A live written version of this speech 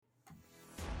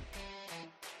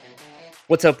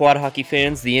What's up, Watt hockey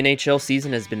fans? The NHL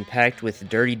season has been packed with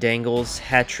dirty dangles,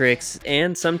 hat tricks,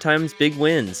 and sometimes big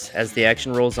wins. As the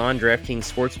action rolls on,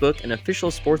 DraftKings Sportsbook, an official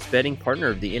sports betting partner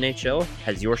of the NHL,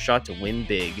 has your shot to win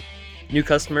big. New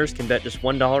customers can bet just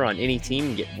 $1 on any team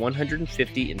and get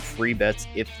 $150 in free bets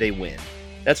if they win.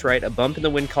 That's right, a bump in the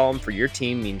win column for your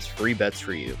team means free bets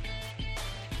for you.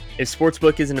 If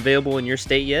Sportsbook isn't available in your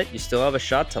state yet, you still have a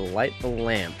shot to light the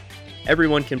lamp.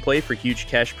 Everyone can play for huge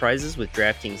cash prizes with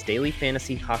DraftKings Daily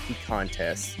Fantasy Hockey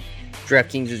Contests.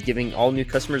 DraftKings is giving all new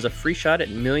customers a free shot at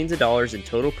millions of dollars in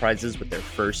total prizes with their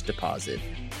first deposit.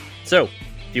 So,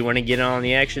 if you want to get in on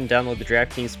the action, download the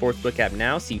DraftKings Sportsbook app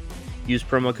now. Use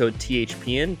promo code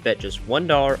THPN, bet just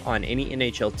 $1 on any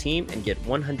NHL team, and get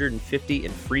 $150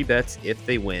 in free bets if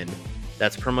they win.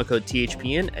 That's promo code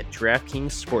THPN at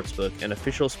DraftKings Sportsbook, an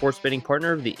official sports betting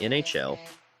partner of the NHL.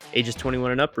 Ages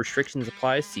 21 and up, restrictions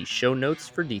apply. See show notes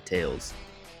for details.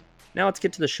 Now let's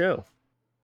get to the show.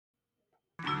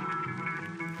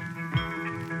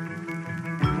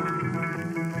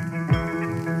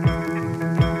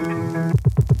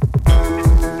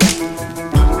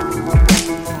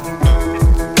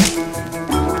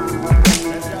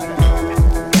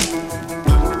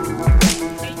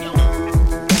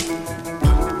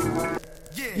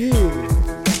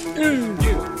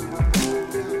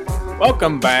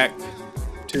 Welcome back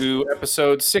to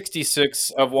episode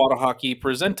 66 of Water Hockey,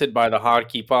 presented by the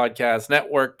Hockey Podcast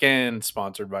Network and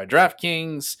sponsored by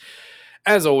DraftKings.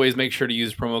 As always, make sure to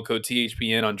use promo code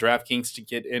THPN on DraftKings to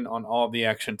get in on all of the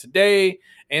action today,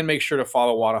 and make sure to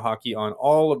follow Water Hockey on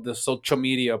all of the social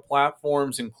media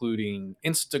platforms, including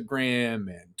Instagram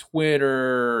and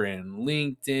Twitter and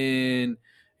LinkedIn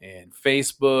and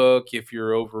Facebook if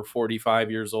you're over 45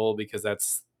 years old, because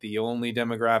that's the only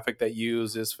demographic that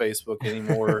uses Facebook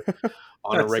anymore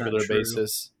on a regular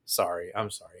basis. I'm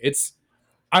sorry.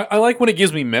 I like when it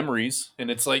gives me memories,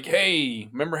 and it's like, hey,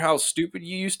 remember how stupid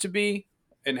you used to be,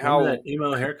 and remember that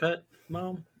emo haircut,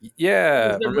 Mom?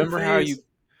 Yeah, remember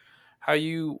how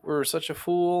you were such a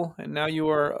fool, and now you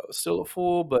are still a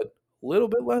fool, but a little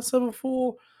bit less of a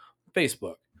fool.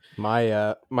 Facebook.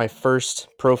 My first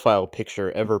profile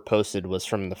picture ever posted was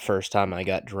from the first time I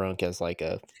got drunk as like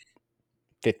a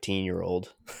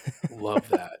 15-year-old. Love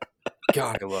that.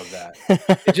 God, I love that.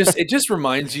 It just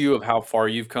reminds you of how far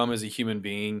you've come as a human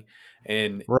being,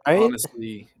 and Right?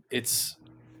 honestly,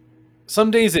 some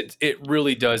days it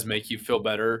really does make you feel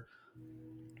better.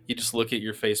 You just look at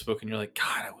your Facebook and you're like,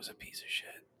 God, I was a piece of shit.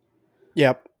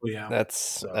 Yep. Yeah.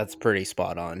 That's pretty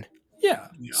spot on. Yeah.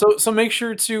 So make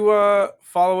sure to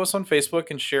follow us on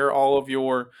Facebook and share all of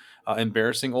your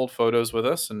embarrassing old photos with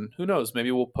us. And who knows,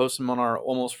 maybe we'll post them on our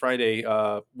Almost Friday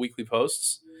weekly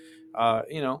posts.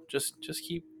 Just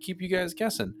keep you guys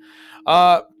guessing.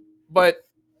 But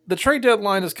the trade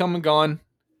deadline has come and gone,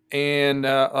 and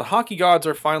hockey gods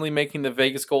are finally making the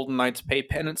Vegas Golden Knights pay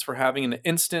penance for having an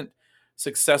instant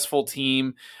successful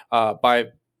team by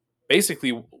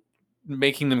basically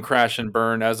making them crash and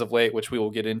burn as of late, which we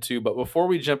will get into. But before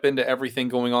we jump into everything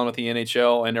going on with the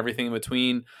NHL and everything in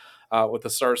between with the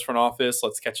Stars front office,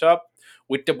 let's catch up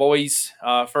with the boys.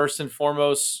 First and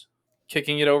foremost,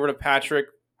 kicking it over to Patrick.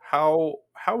 How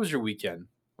was your weekend,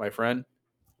 my friend?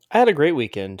 I had a great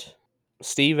weekend.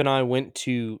 Steve and I went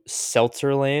to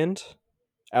Seltzerland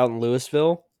out in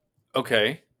Louisville.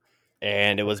 Okay.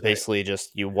 And it was basically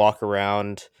just you walk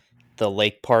around the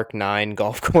Lake Park 9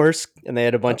 golf course, and they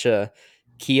had a bunch of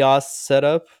kiosks set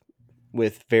up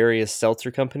with various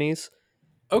seltzer companies.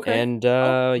 Okay. And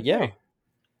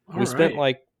we spent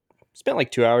like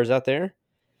 2 hours out there.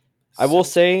 I will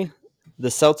say the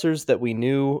seltzers that we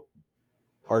knew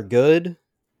are good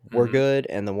were good,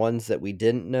 and the ones that we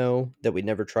didn't know that we'd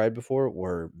never tried before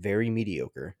were very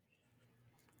mediocre.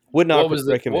 Would not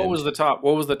recommend. What was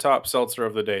the top seltzer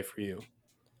of the day for you?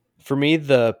 For me,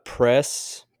 the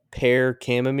Press Pear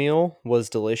Chamomile was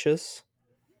delicious.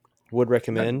 Would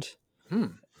recommend.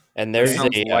 And there's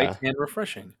sounds light and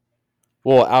refreshing.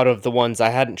 Well, out of the ones, I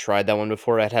hadn't tried that one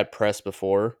before. I'd had Press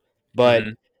before, but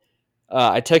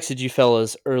I texted you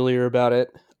fellas earlier about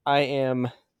it. I am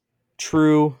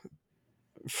true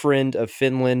friend of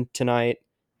Finland tonight.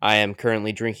 I am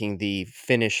currently drinking the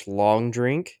Finnish long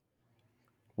drink,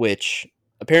 which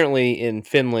apparently in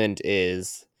Finland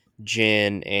is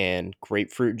gin and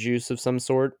grapefruit juice of some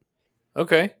sort.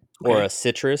 Okay. Or a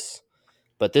citrus,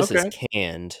 but this is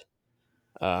canned.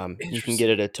 You can get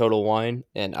it at Total Wine,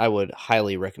 and I would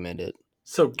highly recommend it.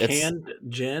 So canned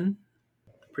gin,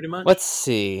 pretty much? Let's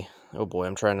see. Oh boy,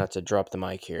 I'm trying not to drop the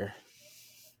mic here.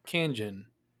 Canned gin.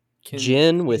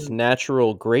 Gin with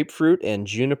natural grapefruit and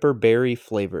juniper berry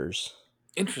flavors.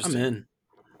 Interesting. I'm in.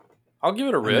 I'll give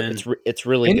it a rip. It's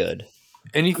really good.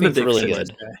 Anything I'm a for big really Finland.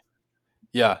 good. Finland guy.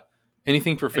 Yeah,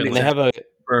 anything for And Finland. they have a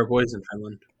For our boys in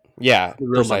Finland. yeah, The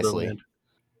real precisely. motherland.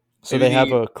 So Maybe they have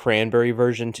the- a cranberry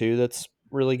version too that's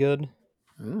really good.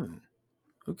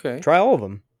 Okay, Try all of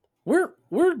them.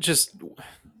 we're just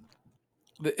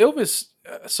the Ilves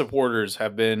supporters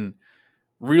have been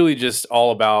really just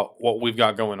all about what we've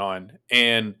got going on,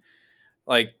 and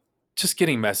like just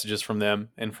getting messages from them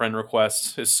and friend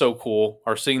requests is so cool.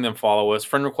 Or seeing them follow us.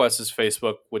 Friend requests is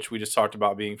Facebook, which we just talked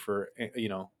about being for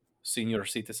senior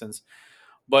citizens.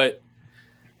 But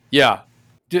yeah,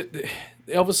 the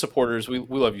Elvis supporters, we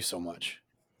love you so much.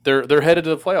 They're headed to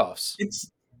the playoffs.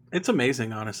 It's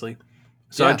amazing, honestly.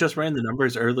 So I Yeah. just ran the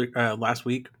numbers earlier last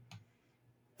week.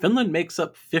 Finland makes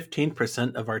up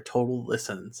 15% of our total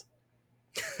listens.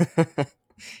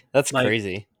 That's Like,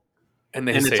 crazy. And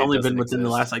they and say it's it only doesn't been within the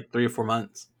exist. last like 3 or 4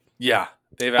 months. Yeah,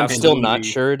 they've I'm still absolutely. not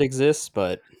sure it exists,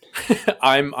 but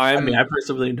I'm I mean, I've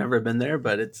personally never been there,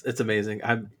 but it's amazing.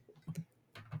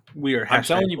 We are. I'm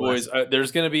telling you, #blessed. boys.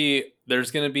 There's gonna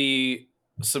be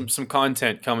some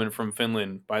content coming from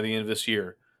Finland by the end of this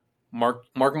year. Mark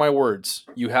my words.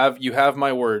 You have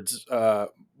my words.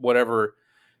 Whatever,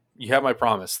 you have my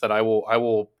promise that I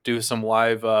will do some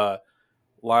live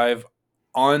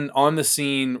on the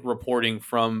scene reporting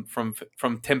from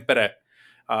Tampere,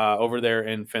 over there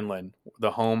in Finland,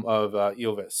 the home of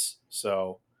Ilves.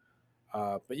 So.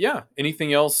 But yeah,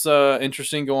 anything else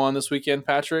interesting go on this weekend,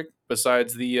 Patrick?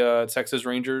 Besides the Texas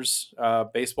Rangers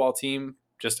baseball team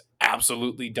just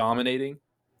absolutely dominating.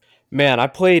 man, I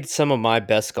played some of my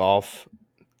best golf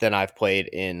than I've played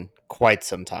in quite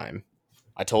some time.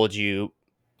 I told you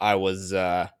I was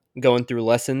going through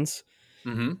lessons,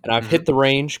 Mm-hmm. and I've Mm-hmm. hit the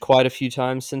range quite a few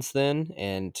times since then,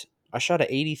 and I shot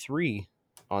a 83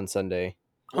 on Sunday.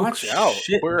 Oh Watch out!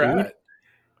 shit, Where dude!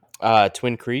 at?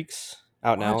 Twin Creeks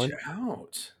out in Watch Allen.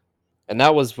 out! And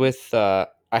that was with I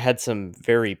had some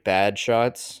very bad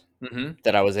shots Mm-hmm.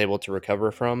 that I was able to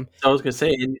recover from. So I was gonna say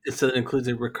it includes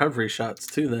the recovery shots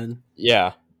too. Then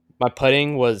Yeah, my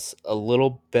putting was a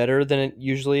little better than it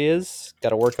usually is. Got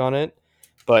to work on it.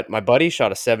 But my buddy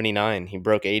shot a 79. He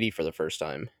broke 80 for the first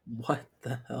time. what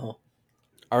the hell?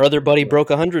 Our other buddy broke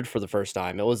 100 for the first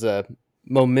time. It was a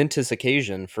momentous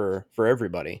occasion for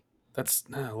everybody.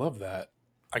 I love that.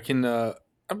 I can. I've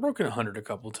broken 100 a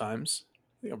couple times.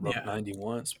 I think I broke Yeah, 90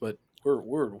 once, but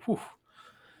we're. Whew,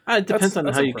 it depends on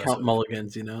that's how you count impressive.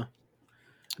 mulligans. You know.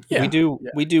 We Yeah. do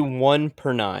Yeah. we do 1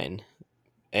 per 9,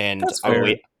 and That's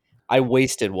fair. I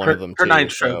wasted one of them Per too. 9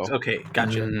 strokes. So Okay,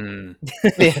 gotcha. Mm.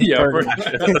 yeah,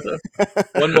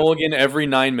 One mulligan every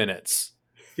 9 minutes.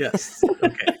 Yes.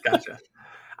 Okay, gotcha.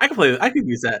 I can play. I could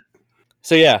use that.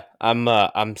 So yeah,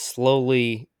 I'm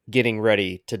slowly getting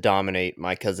ready to dominate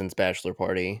my cousin's bachelor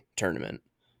party tournament.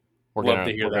 We're Love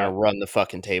gonna to hear we're gonna that. run the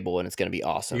fucking table, and it's gonna be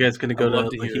awesome. You guys gonna I'd go love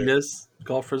to to hear it. Lajitas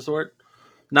Golf Resort?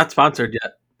 Not sponsored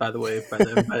yet, by the way, by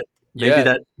them, but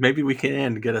Yeah. maybe we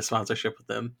can get a sponsorship with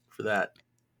them for that.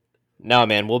 No,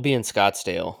 man, we'll be in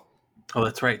Scottsdale. Oh,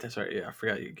 that's right. That's right. Yeah, I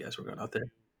forgot you guys were going out there.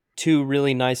 2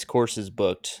 really nice courses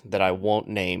booked that I won't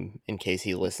name in case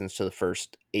he listens to the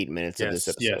first 8 minutes of this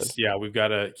episode. Yeah. We've got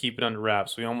to keep it under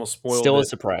wraps. We almost spoiled Still a it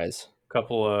surprise.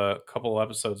 couple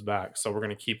episodes back, so we're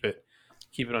gonna keep it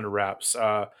under wraps.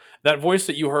 That voice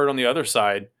that you heard on the other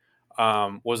side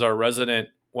was our resident.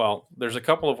 Well, there's a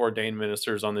couple of ordained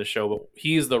ministers on this show, but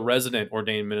he's the resident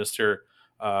ordained minister,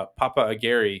 Papa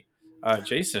Aguirre.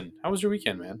 Jason, how was your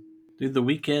weekend, man? Dude, the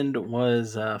weekend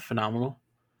was phenomenal.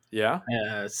 Yeah.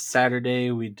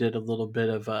 Saturday we did a little bit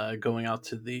of we went out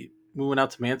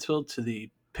to Mansfield to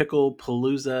the Pickle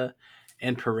Palooza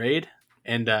and Parade,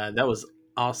 and that was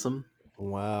awesome.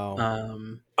 Wow.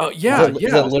 Oh Is yeah,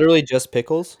 it literally just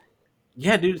pickles?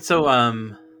 Yeah, dude. So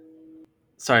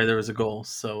sorry, there was a goal.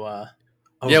 So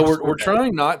Yeah, we're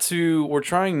trying not to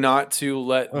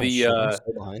let Oh, the shit, I'm so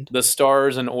behind. the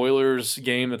Stars and Oilers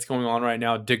game that's going on right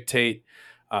now dictate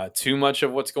too much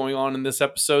of what's going on in this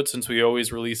episode, since we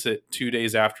always release it 2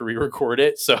 days after we record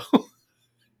it. So,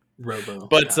 Robo.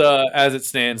 but as it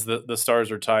stands, the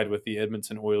Stars are tied with the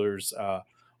Edmonton Oilers,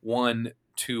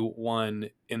 1-1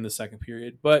 in the second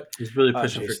period. But He's really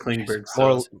pushing Jason, for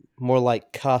Klingberg. More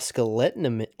like Koska letting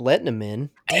him in. Damn it.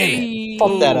 Hey,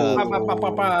 Fuck that up.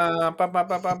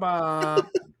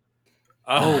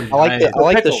 Oh, I like the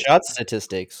Pickle. shot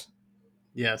statistics.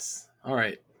 yes. All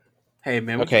right. Hey,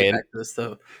 man, we Okay, can get and back to this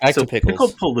though. back to pickles. Pickle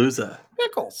Palooza.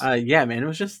 Pickles. Yeah, man, it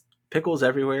was just pickles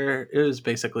everywhere. It was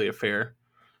basically a fair.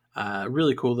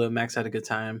 Really cool though. Max had a good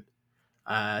time.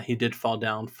 He did fall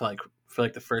down for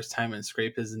like the first time and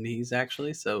scrape his knees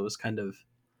actually. So it was kind of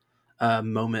a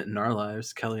moment in our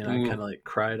lives. Kelly and I Ooh. kind of like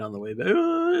cried on the way back.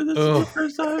 Oh, this is the Oh,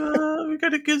 first time we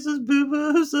gotta kiss his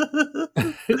boo-boos. I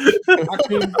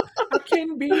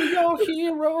can be your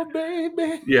hero,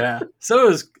 baby. Yeah. So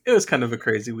it was kind of a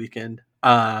crazy weekend.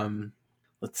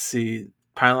 Let's see.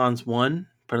 Pylons won,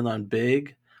 put it on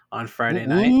big on Friday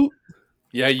night. Woo-woo.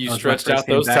 Yeah, you That was my stretched first out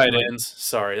game those back tight in, like, ends.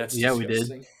 Sorry, that's yeah, we did.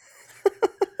 disgusting.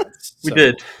 That's We so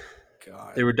did.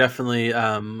 God. They were definitely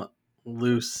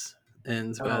loose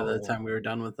ends by the Oh, time we were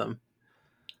done with them.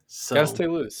 gotta So stay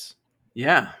loose.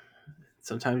 yeah,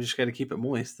 sometimes you just got to keep it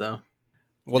moist, though.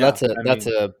 Well, Yeah, that's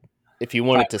I mean, a if you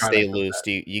want it to stay Byproduct of loose,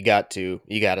 that. you got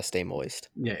to stay moist.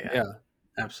 Yeah, yeah.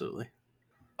 absolutely.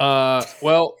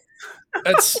 Well,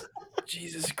 that's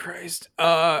Jesus Christ.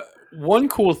 One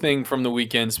cool thing from the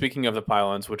weekend. Speaking of the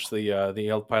pylons, which the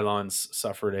El Pylons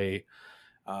suffered a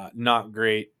not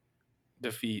great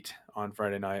defeat on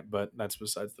Friday night, but that's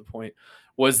besides the point.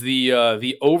 Was the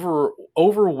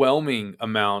overwhelming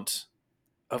amount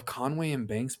of Conway and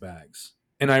Banks bags,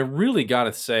 and I really got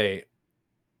to say,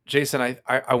 Jason,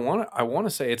 I want to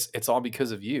say it's all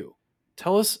because of you.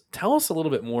 Tell us a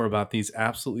little bit more about these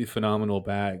absolutely phenomenal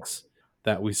bags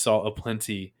that we saw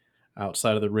aplenty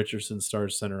outside of the Richardson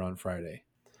Stars Center on Friday.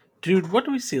 Dude, what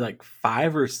do we see? Like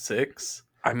 5 or 6?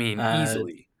 I mean, Uh,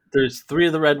 easily. there's 3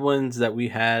 of the red ones that we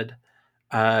had.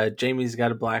 Jamie's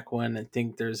got a black one. I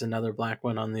think there's another black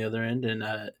one on the other end in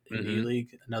E Hmm.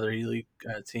 League, another E League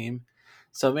team.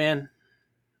 So man,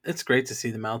 it's great to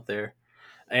see them out there.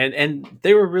 And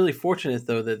they were really fortunate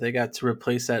though that they got to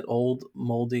replace that old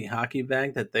moldy hockey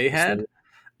bag that they had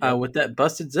Yep. with that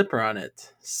busted zipper on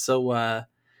it. So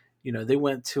they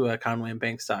went to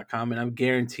conwayandbanks.com, and I'm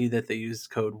guaranteed that they used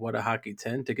code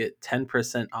WhatAHockey10 to get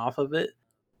 10% off of it.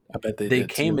 I bet they They did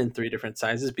came too. in 3 different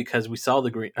sizes because we saw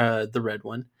the red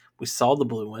one, we saw the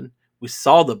blue one, we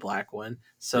saw the black one. Yep.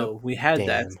 So we had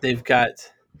that. Damn. They've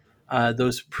got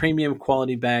those premium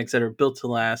quality bags that are built to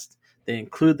last. They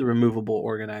include the removable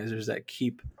organizers that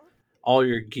keep all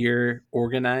your gear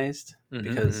organized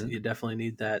because Hmm. you definitely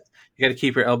need that. You got to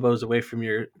keep your elbows away from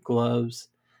your gloves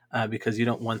because you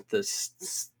don't want the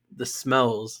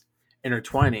smells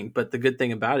intertwining. But the good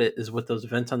thing about it is with those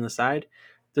vents on the side,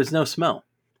 there's no smell.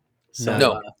 So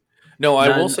None. No, I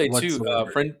will none say too.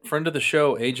 whatsoever. Friend of the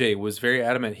show, AJ, was very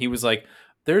adamant. He was like,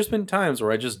 "There's been times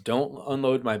where I just don't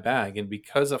unload my bag, and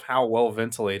because of how well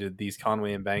ventilated these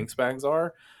Conway and Banks bags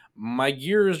are, my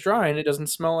gear is dry and it doesn't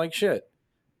smell like shit."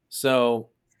 So,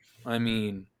 I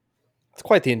mean, It's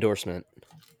quite the endorsement.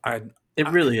 I, It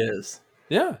I really is.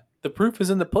 yeah, the proof is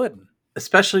in the pudding.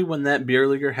 Especially when that beer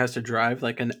leaguer has to drive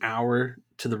like an hour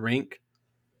to the rink.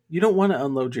 You don't want to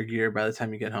unload your gear by the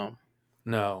time you get home.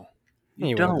 No. You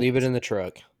You want to don't. leave it in the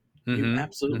truck. You Mm-hmm.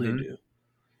 absolutely Mm-hmm. do.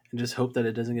 And just hope that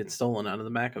it doesn't get stolen out of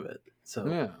the back of it. So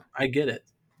Yeah. I get it.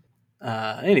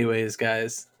 Anyways,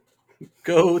 guys,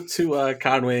 go to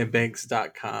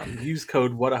conwayandbanks.com. Use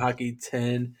code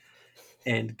WhatAHockey10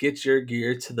 and get your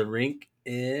gear to the rink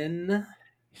in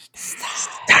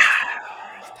style.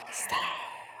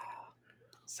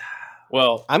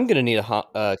 Well, I'm gonna need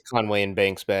a Conway and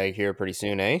Banks bag here pretty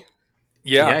soon, eh?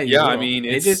 yeah, Yeah, you yeah. I will. mean,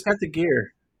 AJ's got the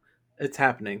gear. It's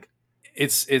happening.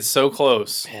 it's so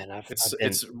close. Man, It's I've been.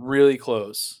 it's really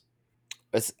close.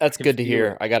 That's Can good to feel hear.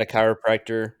 it. I got a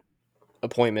chiropractor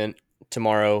appointment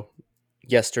tomorrow.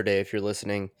 Yesterday, if you're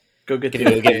listening, Go get gonna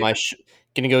the go get update.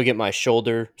 gonna go get my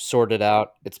shoulder sorted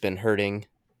out. It's been hurting,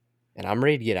 and I'm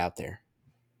ready to get out there.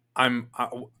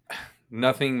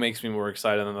 Nothing makes me more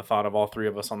excited than the thought of all three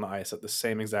of us on the ice at the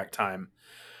same exact time.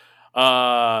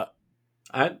 Uh,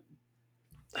 I,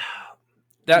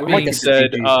 that we're gonna being keep it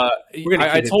said, PG. We're gonna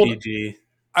I keep it told PG.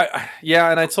 yeah,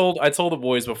 and I told the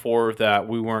boys before that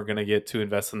we weren't going to get too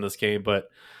invested in this game, but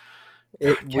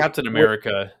Captain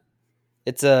America,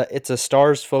 It's a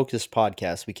stars focused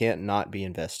podcast. We can't not be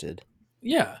invested.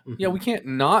 yeah, Mhm. we can't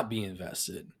not be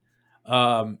invested.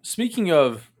 Speaking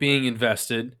of being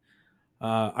invested,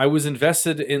 I was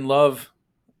invested in love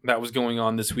that was going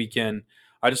on this weekend.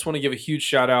 I just want to give a huge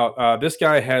shout out. This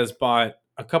guy has bought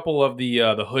a couple of the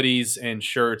hoodies and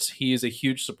shirts. He is a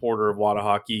huge supporter of Wada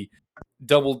Hockey.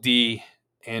 Double D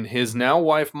and his now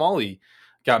wife Molly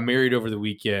got married over the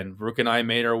weekend. Brooke and I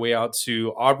made our way out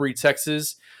to Aubrey,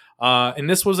 Texas. And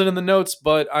this wasn't in the notes,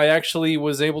 but I actually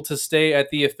was able to stay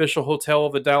at the official hotel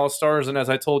of the Dallas Stars. And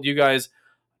as I told you guys,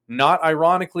 not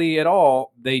ironically at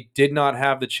all, they did not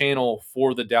have the channel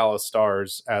for the Dallas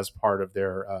Stars as part of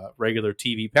their regular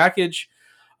TV package,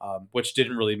 which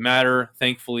didn't really matter.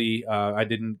 Thankfully, I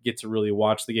didn't get to really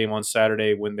watch the game on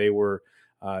Saturday when they were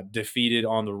defeated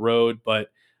on the road, but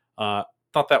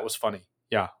thought that was funny.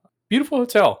 Yeah, beautiful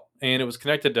hotel, and it was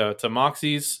connected to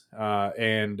Moxie's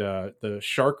and the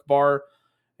Shark Bar,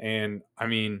 and I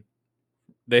mean,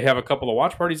 They have a couple of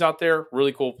watch parties out there.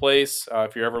 Really cool place.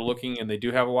 If you're ever looking and they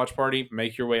do have a watch party,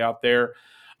 make your way out there.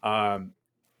 Um,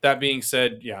 that being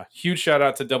said, yeah, huge shout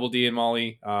out to Double D and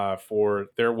Molly for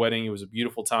their wedding. It was a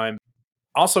beautiful time.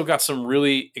 Also, got some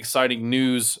really exciting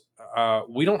news.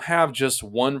 We don't have just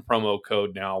one promo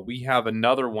code now, we have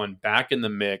another one back in the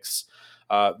mix.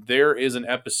 There is an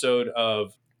episode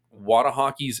of Wada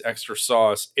Hockey's Extra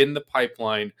Sauce in the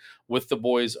pipeline with the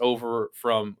boys over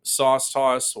from Sauce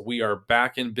Toss. We are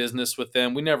back in business with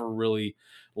them. We never really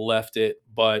left it,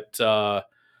 but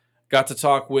got to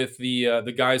talk with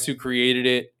the guys who created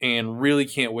it, and really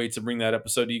can't wait to bring that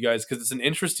episode to you guys because it's an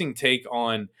interesting take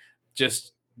on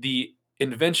just the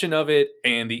invention of it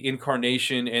and the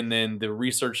incarnation and then the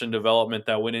research and development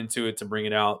that went into it to bring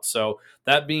it out. So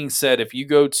that being said, if you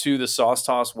go to the Sauce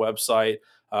Toss website,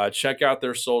 check out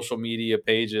their social media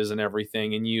pages and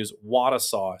everything, and use Wada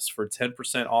Sauce for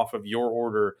 10% off of your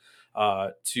order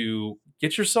to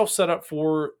get yourself set up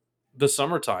for the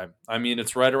summertime. I mean,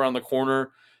 it's right around the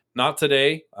corner. Not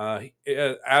today.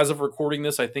 As of recording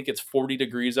this, I think it's 40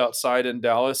 degrees outside in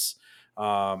Dallas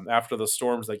after the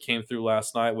storms that came through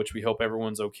last night, which we hope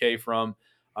everyone's okay from.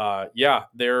 Yeah,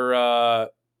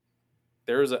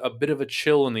 there's a bit of a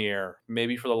chill in the air,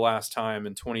 maybe for the last time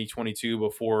in 2022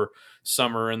 before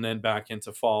summer and then back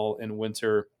into fall and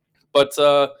winter. But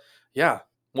yeah,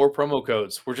 more promo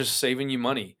codes. We're just saving you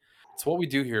money. It's what we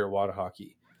do here at Wada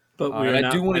Hockey. But we And are I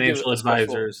not do want to give financial a special.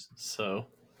 advisors, so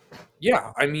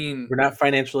Yeah, I mean, we're not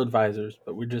financial advisors,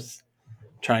 but we're just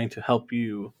trying to help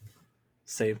you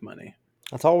save money.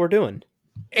 That's all we're doing.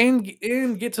 and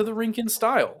get to the rink in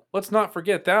style. Let's not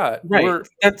forget that. Right. We're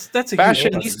That's a huge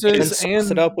fashionistas one. And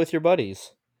sauce it up with your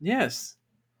buddies. Yes.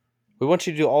 We want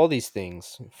you to do all these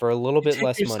things for a little bit Take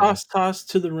less your money. sauce toss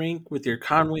to the rink with your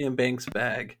Conway and Banks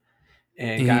bag.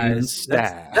 And guys,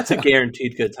 that's a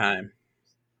guaranteed good time.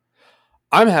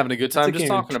 I'm having a good time It's a just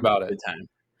talking guaranteed about it. Good time.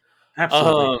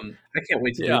 Absolutely. I can't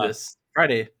wait to yeah. do this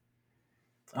Friday.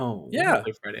 Oh, Yeah. we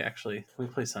play Friday actually. We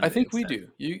play Sunday. I think we instead.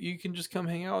 do. You can just come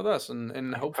hang out with us, and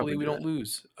hopefully probably we do don't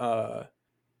lose, or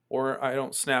I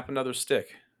don't snap another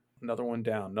stick, another one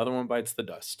down, another one bites the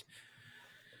dust.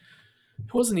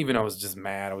 It wasn't even I was just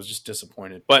mad. I was just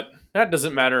disappointed, but that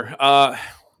doesn't matter. A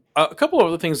couple of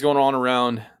other things going on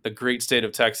around the great state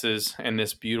of Texas and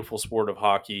this beautiful sport of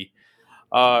hockey.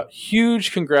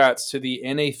 Huge congrats to the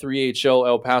NA3HL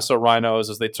El Paso Rhinos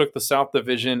as they took the South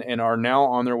Division and are now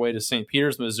on their way to St.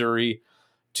 Peters, Missouri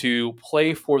to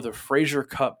play for the Fraser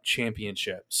Cup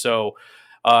Championship. So,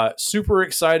 super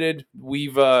excited.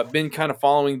 We've been kind of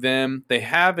following them. They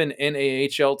have an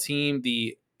NAHL team.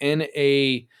 The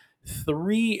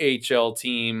NA3HL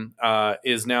team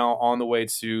is now on the way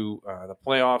to the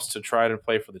playoffs to try to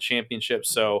play for the championship.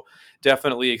 So,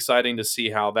 definitely exciting to see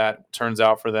how that turns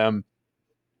out for them.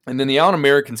 And then the Allen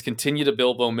Americans continue to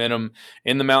build momentum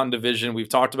in the Mountain Division. We've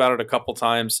talked about it a couple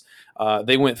times.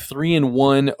 They went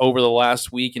 3-1 over the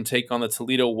last week and take on the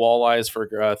Toledo Walleyes for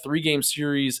a 3-game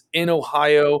series in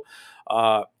Ohio.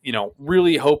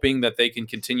 Really hoping that they can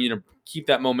continue to keep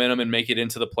that momentum and make it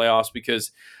into the playoffs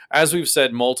because, as we've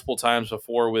said multiple times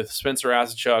before, with Spencer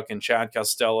Asichuk and Chad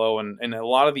Costello and a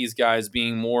lot of these guys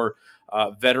being more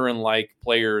veteran-like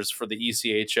players for the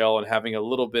ECHL and having a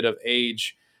little bit of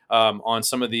age on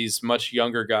some of these much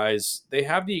younger guys, they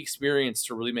have the experience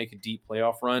to really make a deep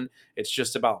playoff run. It's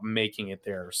just about making it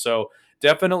there. So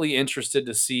definitely interested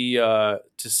to see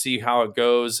how it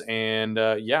goes. And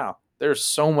yeah, there's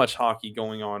so much hockey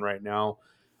going on right now.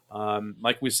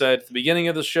 Like we said at the beginning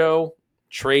of the show,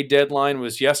 trade deadline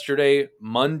was yesterday,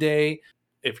 Monday,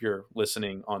 if you're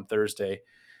listening on Thursday.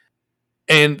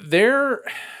 And there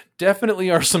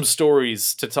definitely are some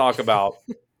stories to talk about.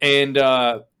 And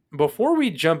before we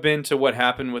jump into what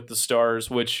happened with the Stars,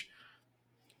 which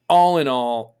all in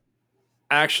all,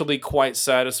 actually quite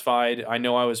satisfied. I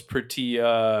know I was pretty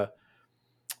upset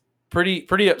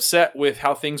with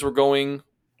how things were going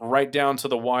right down to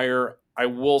the wire. I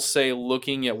will say,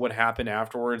 looking at what happened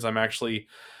afterwards, I'm actually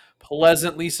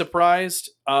pleasantly surprised.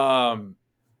 Patrick,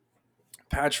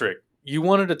 you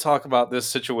wanted to talk about this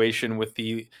situation with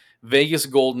the Vegas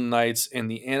Golden Knights and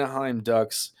the Anaheim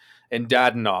Ducks and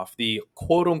Dadonov, the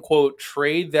quote unquote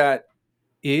trade that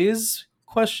is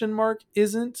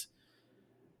isn't.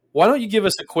 Why don't you give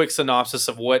us a quick synopsis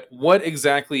of what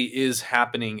exactly is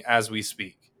happening as we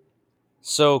speak?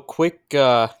 So quick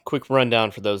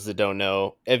rundown for those that don't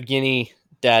know. Evgeny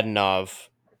Dadonov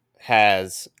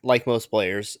has, like most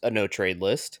players, a no trade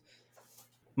list.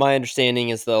 My understanding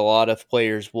is that a lot of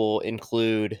players will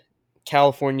include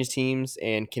California teams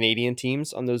and Canadian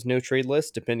teams on those no trade lists,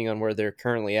 depending on where they're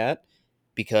currently at,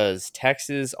 because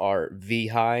taxes are V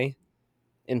high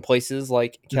in places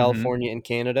like California and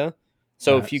Canada.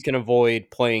 So if you Nice. can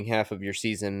avoid playing half of your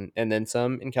season and then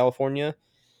some in California,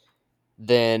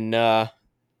 then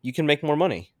you can make more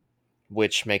money,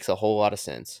 which makes a whole lot of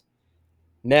sense.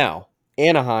 Now,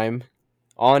 Anaheim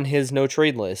on his no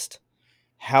trade list.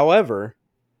 However,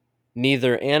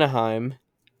 neither Anaheim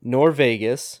nor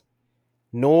Vegas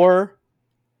nor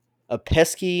a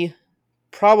pesky,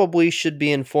 probably should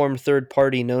be informed third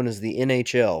party known as the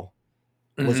NHL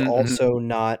was also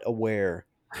not aware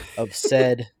of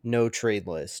said no trade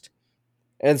list.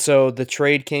 And so the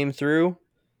trade came through.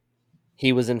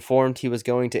 He was informed he was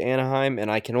going to Anaheim, and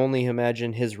I can only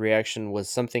imagine his reaction was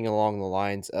something along the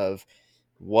lines of,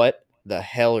 "What the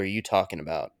hell are you talking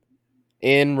about?"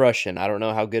 In Russian. I don't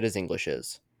know how good his English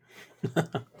is.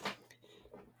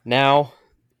 Now,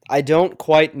 I don't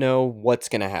quite know what's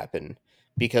going to happen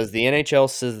because the NHL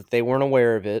says that they weren't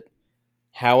aware of it.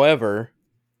 However,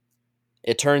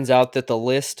 it turns out that the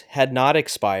list had not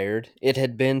expired. It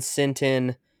had been sent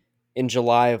in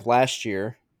July of last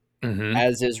year,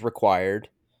 as is required.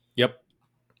 Yep.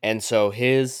 And so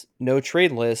his no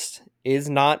trade list is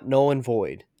not null and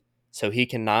void. So he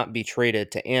cannot be traded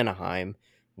to Anaheim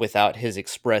without his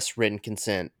express written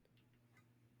consent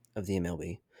of the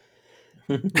MLB.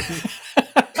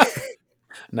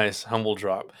 Nice humble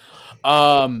drop.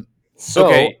 So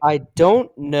Okay. I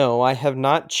don't know. I have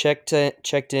not checked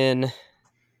in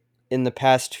the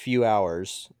past few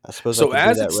hours. I suppose I So could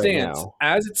do that right now.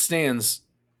 as it stands,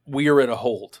 we are at a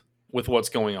hold with what's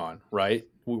going on, right?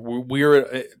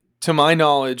 We're to my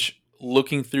knowledge,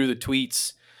 looking through the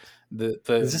tweets,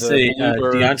 Is this the a DeAndre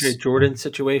Bluebirds. Jordan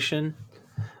situation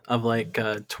of like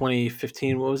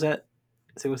 2015? What was that?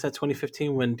 I think was that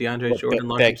 2015 when DeAndre What, Jordan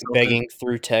locked himself in? begging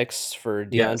through texts for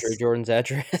DeAndre Yes. Jordan's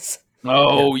address,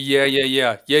 Oh yeah.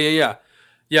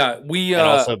 We and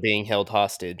also being held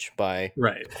hostage by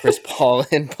Right. Chris Paul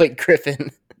and Blake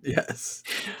Griffin. Yes.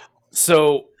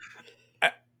 So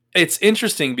it's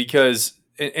interesting because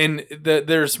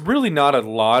there's really not a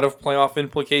lot of playoff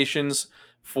implications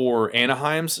for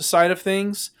Anaheim's side of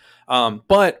things,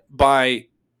 but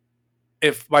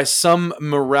if by some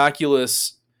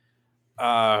miraculous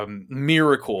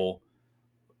miracle,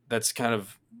 that's kind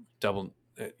of double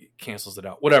cancels it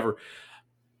out. Whatever.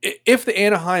 If the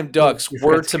Anaheim Ducks You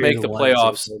were forgot to carry make the line, so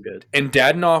it's playoffs so good. and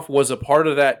Dadonov was a part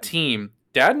of that team,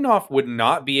 Dadonov would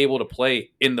not be able to play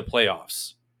in the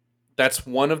playoffs. That's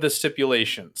one of the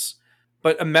stipulations.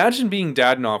 But imagine being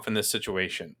Dadonov in this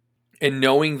situation and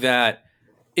knowing that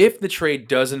if the trade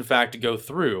does in fact go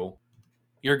through,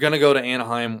 you're going to go to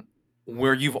Anaheim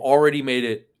where you've already made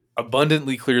it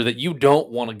abundantly clear that you don't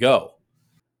want to go.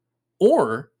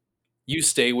 Or you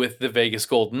stay with the Vegas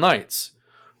Golden Knights,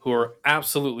 who are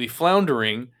absolutely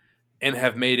floundering and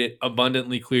have made it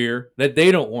abundantly clear that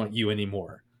they don't want you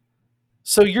anymore.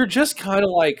 So you're just kind of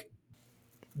like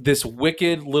this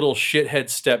wicked little shithead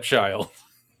stepchild.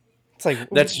 It's like,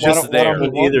 That's why just don't he there.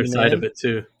 On want either me, side of man? it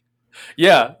too.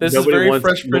 Yeah, this is very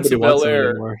Fresh Prince Nobody of wants Bel him Air.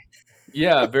 anymore.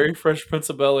 Yeah, very Fresh Prince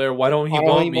of Bel Air. Why don't he Why don't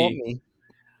want he want me? me?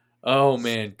 Oh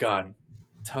man, God,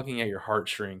 tugging at your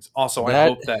heartstrings. Also, I That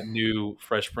hope that new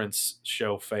Fresh Prince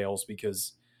show fails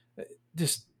because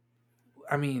just,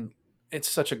 I mean, it's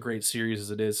such a great series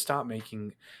as it is. Come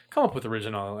up with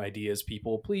original ideas,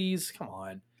 people, please. Come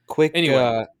on. quick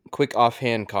Anyway, quick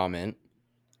offhand comment.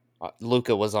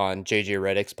 Luca was on JJ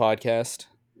Redick's podcast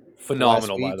last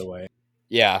phenomenal, by week. the way.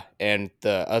 Yeah, and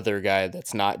the other guy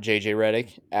that's not JJ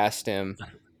Redick asked him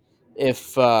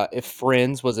if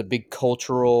Friends was a big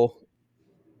cultural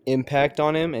impact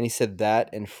on him, and he said that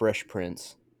and Fresh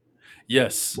Prince.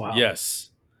 Yes, Wow.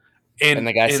 yes. And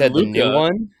the guy And said the new Luca,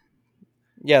 one.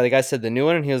 Yeah, the guy said the new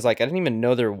one, and he was like, I didn't even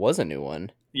know there was a new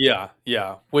one. yeah.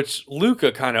 Which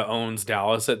Luca kind of owns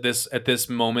Dallas at this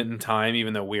moment in time,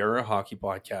 even though we are a hockey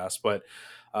podcast. But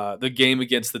the game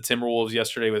against the Timberwolves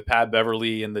yesterday with Pat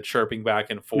Beverly and the chirping back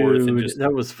and forth, and Dude, just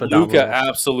that was Luca phenomenal.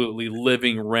 absolutely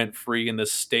living rent free in the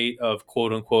state of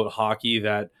quote unquote hockey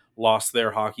that lost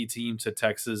their hockey team to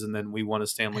Texas, and then we won a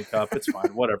Stanley Cup. It's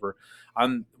fine, whatever.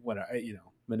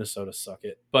 Minnesota suck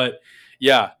it, but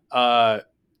yeah,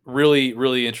 really,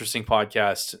 really interesting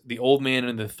podcast. The Old Man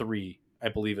and the Three, I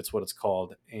believe it's what it's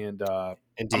called, and I'm a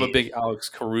Indeed. big Alex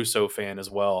Caruso fan as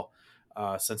well.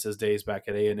 Since his days back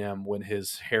at A&M when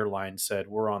his hairline said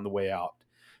 "We're on the way out,"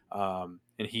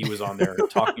 and he was on there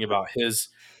talking about his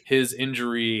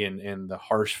injury and the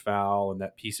harsh foul and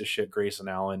that piece of shit Grayson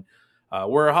Allen.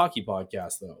 We're a hockey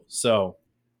podcast though, so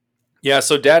yeah.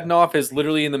 So Dadonov is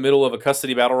literally in the middle of a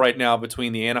custody battle right now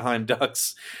between the Anaheim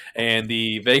Ducks and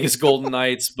the Vegas Golden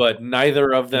Knights, but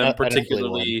neither of them An ugly one.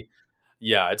 particularly.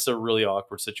 Yeah, it's a really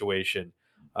awkward situation.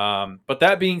 But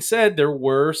that being said, there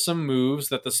were some moves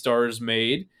that the Stars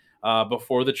made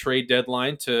before the trade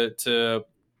deadline to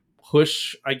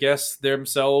push, I guess,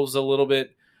 themselves a little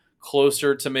bit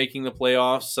closer to making the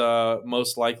playoffs,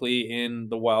 most likely in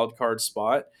the wild card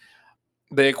spot.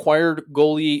 They acquired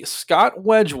goalie Scott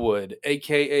Wedgwood,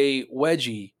 aka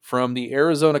Wedgie, from the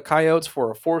Arizona Coyotes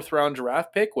for a fourth round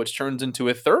draft pick, which turns into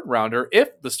a third rounder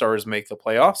if the Stars make the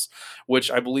playoffs, which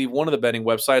I believe one of the betting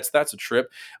websites, that's a trip,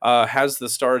 has the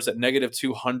Stars at negative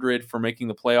 200 for making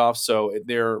the playoffs. So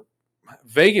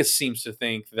Vegas seems to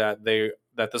think that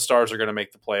the Stars are going to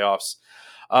make the playoffs.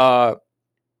 Uh,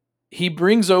 he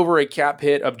brings over a cap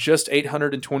hit of just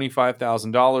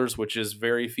 $825,000, which is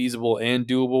very feasible and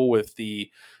doable with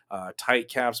the tight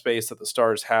cap space that the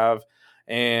Stars have,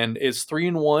 and is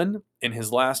 3-1 in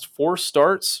his last four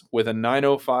starts with a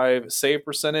 905 save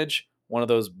percentage, one of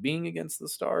those being against the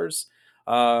Stars.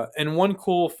 And one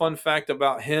cool fun fact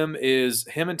about him is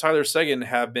him and Tyler Seguin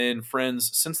have been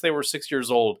friends since they were 6 years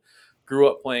old, grew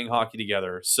up playing hockey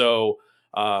together. So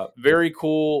very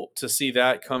cool to see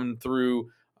that come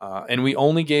through. And we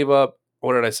only gave up,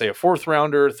 what did I say, a fourth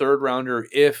rounder, third rounder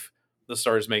if the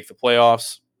Stars make the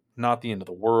playoffs. Not the end of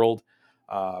the world.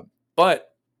 But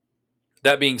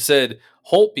that being said,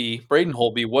 Braden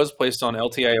Holtby was placed on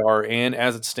LTIR, and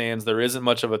as it stands, there isn't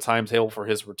much of a timetable for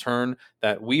his return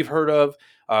that we've heard of.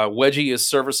 Wedgie is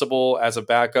serviceable as a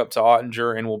backup to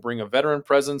Ottinger and will bring a veteran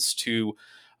presence to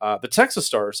the Texas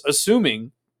Stars,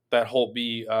 assuming that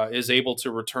Holtby is able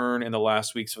to return in the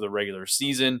last weeks of the regular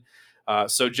season.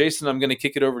 So, Jason, I'm going to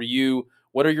kick it over to you.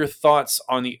 What are your thoughts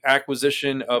on the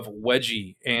acquisition of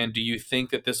Wedgie? And do you think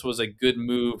that this was a good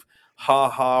move? Ha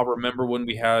ha, remember when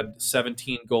we had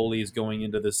 17 goalies going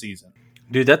into the season?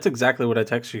 Dude, that's exactly what I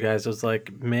texted you guys. I was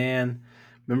like, man,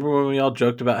 remember when we all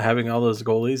joked about having all those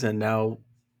goalies, and now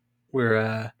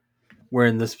we're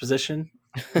in this position,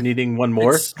 needing one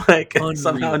more, It's like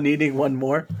somehow unreal. needing one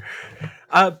more.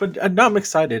 But no, I'm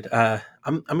excited.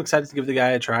 I'm excited to give the guy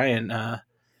a try and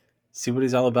see what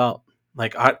he's all about.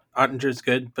 Like Ottinger's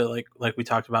good, but like we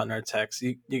talked about in our text,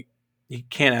 you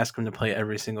can't ask him to play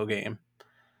every single game,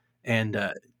 and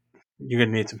you're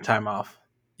gonna need some time off.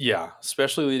 Yeah,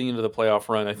 especially leading into the playoff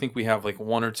run. I think we have like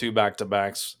one or two back to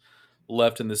backs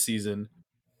left in the season.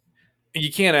 You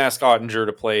can't ask Ottinger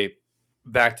to play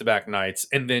back to back nights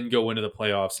and then go into the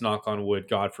playoffs. Knock on wood,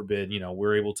 God forbid,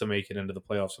 we're able to make it into the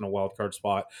playoffs in a wild card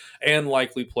spot and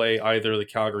likely play either the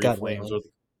Calgary God Flames willing.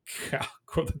 or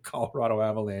or the Colorado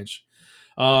Avalanche.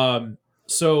 Um,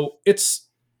 so it's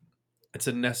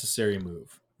a necessary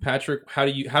move. Patrick, how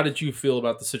did you feel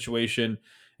about the situation,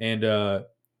 and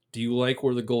do you like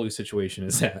where the goalie situation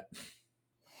is at?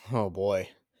 Oh boy.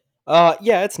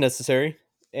 Yeah, it's necessary.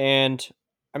 And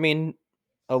I mean,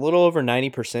 a little over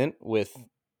 90% with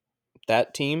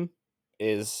that team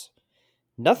is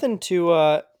nothing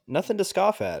to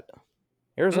scoff at.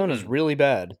 Arizona's Mm-mm. really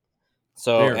bad.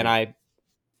 So, and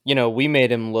Very. we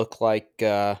made him look like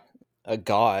a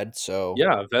god, so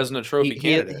Yeah, Vezina Trophy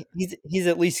candidate. he's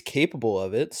at least capable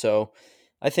of it. So,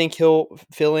 I think he'll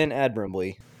fill in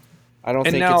admirably. I don't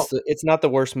And think now, it's not the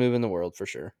worst move in the world for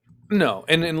sure. no,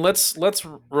 and let's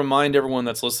remind everyone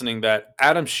that's listening that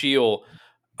Adam Scheel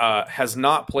has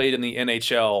not played in the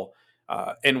NHL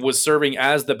and was serving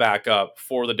as the backup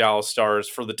for the Dallas Stars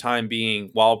for the time being,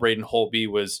 while Braden Holtby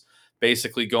was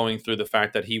basically going through the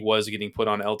fact that he was getting put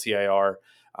on LTIR.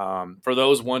 For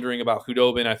those wondering about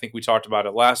Hudobin, I think we talked about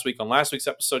it last week on last week's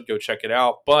episode. Go check it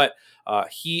out. But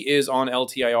he is on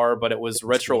LTIR, but it was Thanks, me.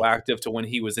 retroactive to when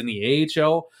he was in the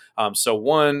AHL. So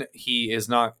one, he is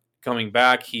not coming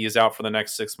back. He is out for the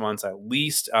next 6 months at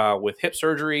least with hip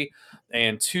surgery.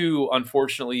 And two,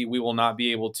 unfortunately, we will not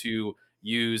be able to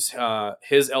use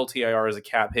his LTIR as a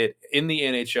cap hit in the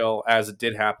NHL as it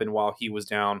did happen while he was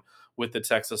down with the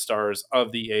Texas Stars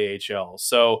of the AHL.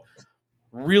 So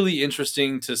really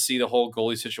interesting to see the whole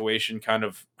goalie situation kind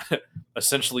of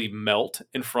essentially melt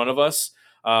in front of us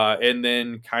and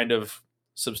then kind of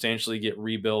substantially get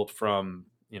rebuilt from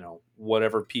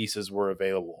whatever pieces were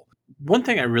available. One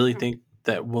thing I really think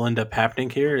that will end up happening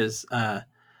here is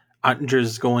Ottinger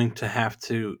is going to have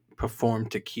to perform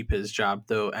to keep his job,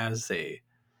 though, as the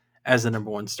number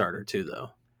one starter too. Though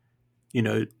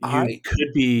you I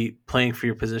could be playing for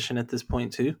your position at this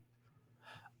point too.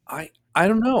 I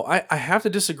don't know. I have to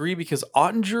disagree because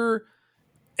Ottinger,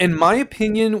 in my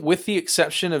opinion, with the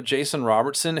exception of Jason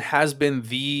Robertson, has been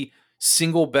the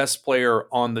single best player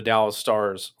on the Dallas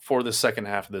Stars for the second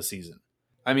half of the season.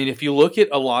 I mean, if you look at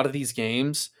a lot of these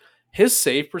games, his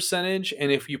save percentage,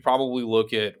 and if you probably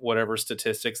look at whatever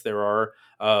statistics there are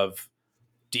of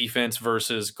defense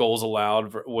versus goals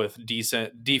allowed with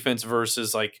decent defense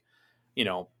versus like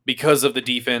because of the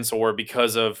defense or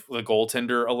because of the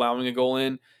goaltender allowing a goal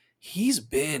in. He's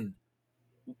been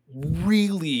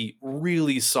really,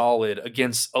 really solid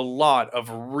against a lot of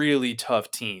really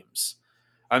tough teams.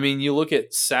 I mean, you look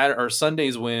at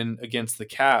Sunday's win against the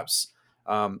Caps.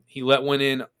 He let one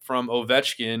in from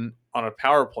Ovechkin on a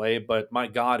power play, but my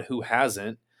God, who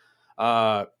hasn't?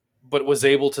 Uh, but was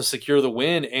able to secure the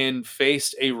win and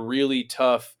faced a really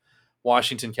tough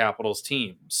Washington Capitals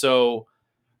team. So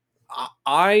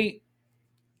I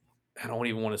I don't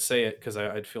even want to say it because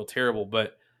I'd feel terrible,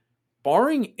 but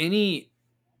barring any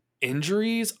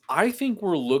injuries, I think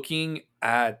we're looking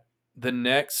at the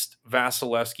next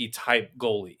Vasilevsky type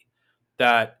goalie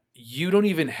that you don't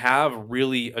even have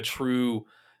really a true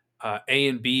A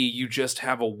and B. You just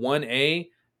have a 1A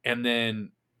and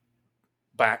then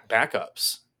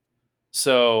backups.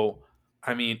 So,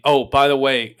 I mean, oh, by the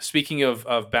way, speaking of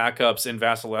backups in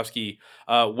Vasilevsky,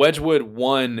 Wedgwood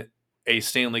won a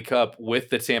Stanley Cup with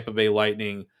the Tampa Bay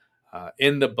Lightning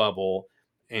in the bubble.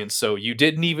 And so you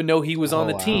didn't even know he was on Oh,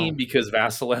 the wow. team because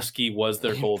Vasilevsky was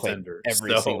their He played goaltender.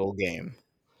 every single game.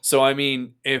 So I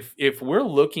mean, if we're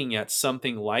looking at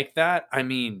something like that, I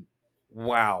mean,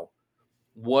 wow,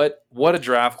 what a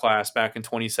draft class back in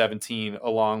 2017,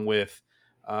 along with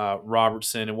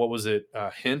Robertson and what was it,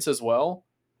 Hintz as well.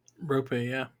 Rope,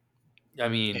 yeah. I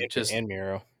mean, just And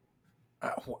Miro.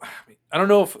 I don't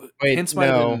know if Wait, Hintz might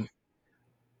have no. been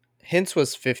Hintz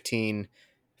was 15.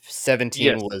 17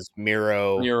 yes, was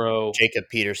Miro, Miro, Jacob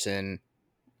Peterson,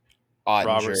 Ottinger,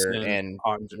 Robertson, and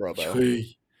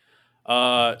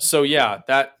Robo. So yeah,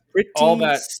 that all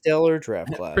Pretty that stellar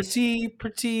draft class.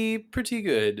 pretty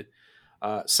good.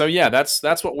 So yeah,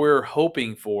 that's what we're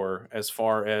hoping for as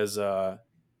far as the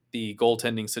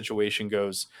goaltending situation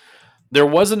goes. There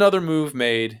was another move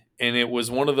made, and it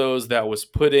was one of those that was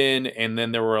put in, and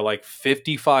then there were like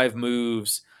 55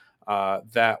 moves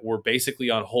that were basically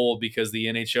on hold because the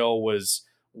NHL was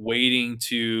waiting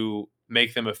to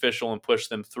make them official and push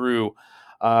them through.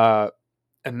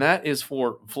 And that is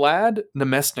for Vlad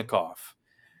Nemesnikov.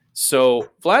 So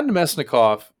Vlad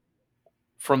Nemesnikov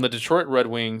from the Detroit Red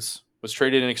Wings was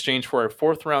traded in exchange for a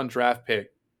fourth round draft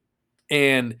pick.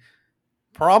 And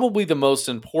probably the most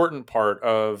important part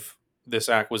of this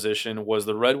acquisition was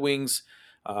the Red Wings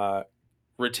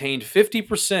retained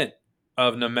 50%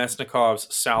 of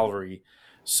Nemesnikov's salary.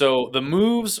 So the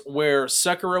moves where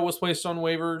Sekera was placed on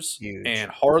waivers Huge. and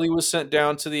Harley was sent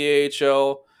down to the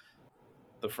AHL,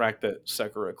 the fact that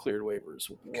Sekera cleared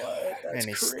waivers, what? That's And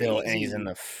he's crazy. still and he's in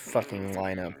the fucking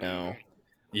lineup now.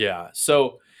 Yeah.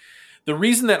 So the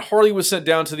reason that Harley was sent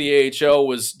down to the AHL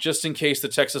was just in case the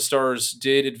Texas Stars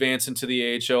did advance into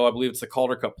the AHL. I believe it's the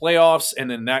Calder Cup playoffs.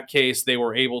 And in that case, they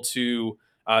were able to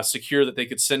secure that they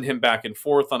could send him back and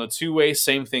forth on a two-way.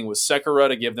 Same thing with Sekera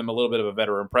to give them a little bit of a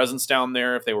veteran presence down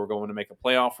there if they were going to make a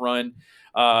playoff run.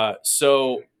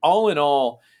 So all in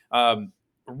all,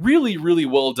 really, really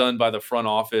well done by the front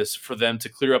office for them to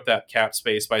clear up that cap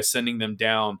space by sending them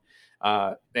down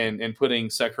and putting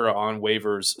Sekera on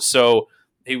waivers. So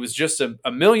he was just a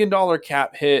 $1 million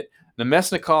cap hit.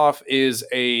 Nemesnikov is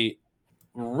a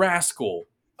rascal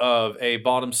of a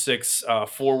bottom six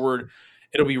forward.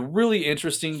 It'll be really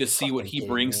interesting to see what he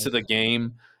brings to the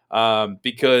game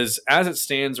because as it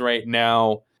stands right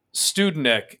now,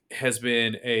 Studnek has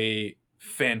been a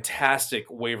fantastic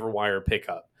waiver wire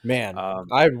pickup. Man,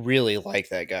 I really like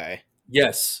that guy.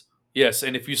 Yes.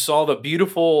 And if you saw the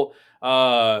beautiful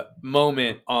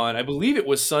moment on, I believe it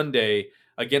was Sunday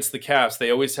against the Caps, they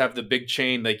always have the big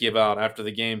chain they give out after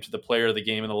the game to the player of the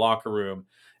game in the locker room.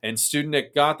 And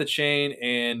Studnek got the chain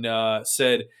and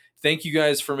said, "Thank you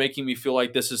guys for making me feel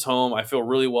like this is home. I feel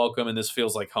really welcome and this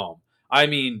feels like home." I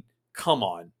mean, come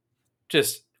on.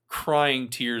 Just crying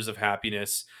tears of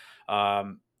happiness.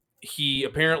 He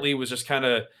apparently was just kind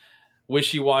of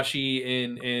wishy-washy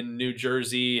in New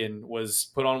Jersey and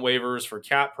was put on waivers for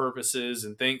cap purposes,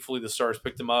 and thankfully the Stars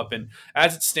picked him up. And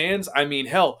as it stands, I mean,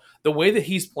 hell, the way that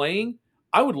he's playing,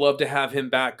 I would love to have him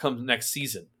back come next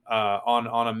season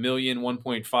on a million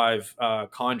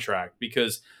 1.5 contract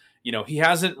because he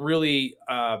hasn't really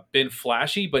been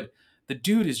flashy, but the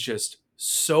dude is just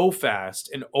so fast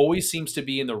and always seems to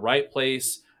be in the right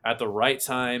place at the right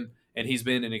time. And he's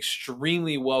been an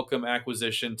extremely welcome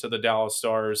acquisition to the Dallas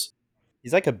Stars.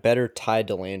 He's like a better Ty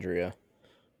Dellandrea.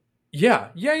 Yeah.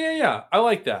 I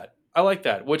like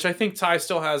that. Which I think Ty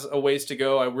still has a ways to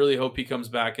go. I really hope he comes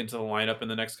back into the lineup in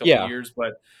the next couple of years.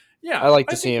 But yeah, I like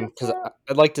to see him because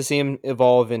I'd like to see him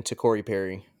evolve into Corey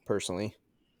Perry personally.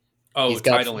 Oh,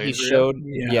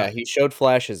 He showed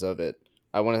flashes of it.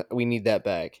 We need that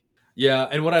back. Yeah,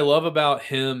 and what I love about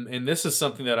him, and this is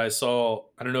something that I saw,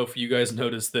 I don't know if you guys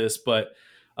noticed this, but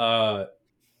uh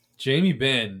Jamie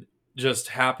Benn just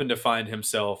happened to find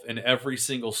himself in every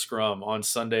single scrum on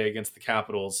Sunday against the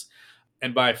Capitals.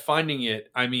 And by finding it,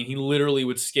 I mean he literally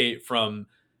would skate from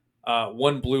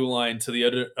one blue line to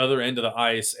the other end of the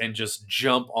ice and just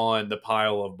jump on the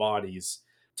pile of bodies.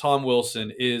 Tom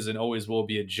Wilson is and always will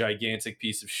be a gigantic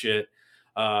piece of shit.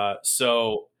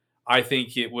 So I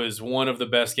think it was one of the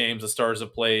best games the Stars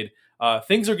have played.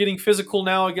 Things are getting physical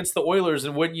now against the Oilers,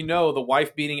 and wouldn't you know, the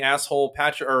wife beating asshole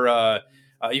Patrick or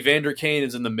Evander Kane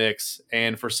is in the mix.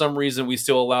 And for some reason, we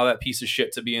still allow that piece of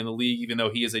shit to be in the league, even though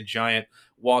he is a giant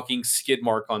walking skid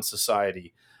mark on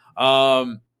society.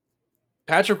 Um,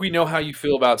 Patrick, we know how you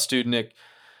feel about Studenick.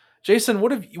 Jason,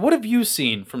 what have you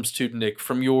seen from Studenick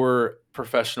from your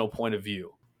professional point of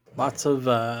view? Lots of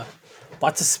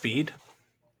speed.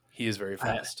 He is very I,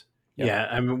 fast. yeah,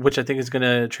 I mean, which I think is going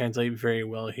to translate very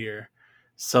well here.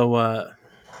 So I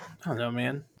don't know,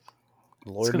 man.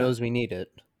 Lord gonna- knows we need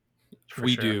it. For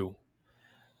We sure. do.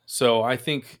 So I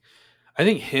think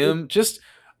him just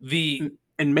the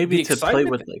And maybe the to play excitement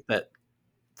with like that.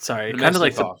 Sorry, the kind of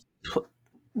like to. Mesnikov.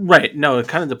 Right, no,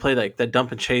 kind of to play like that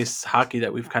dump and chase hockey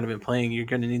that we've kind of been playing. You're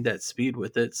going to need that speed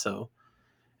with it. So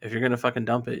if you're going to fucking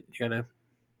dump it,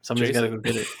 somebody's got to go Jason.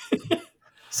 get it.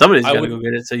 Somebody's I got to would go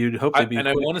get it. So you'd hopefully be and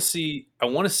I quick. want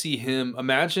to see him.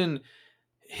 Imagine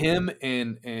him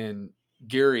and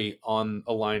Gary on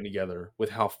a line together with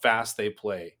how fast they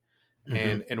play.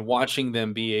 Mhm. And watching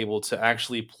them be able to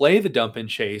actually play the dump and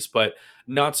chase, but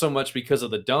not so much because of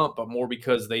the dump, but more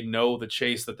because they know the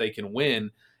chase that they can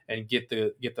win and get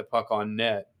the puck on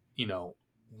net,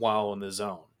 while in the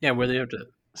zone. Yeah, where they have to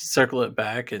circle it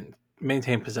back and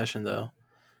maintain possession though,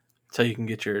 so you can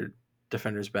get your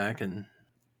defenders back and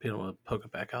be able to poke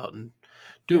it back out and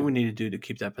do Yeah, what we need to do to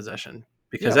keep that possession. yeah,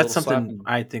 Because a that's little slap something and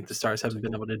I think the Stars haven't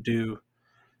been tickle. able to do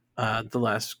the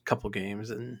last couple games,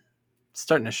 and it's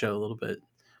starting to show a little bit.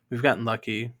 We've gotten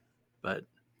lucky, but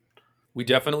We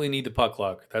definitely need the puck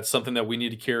luck. That's something that we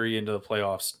need to carry into the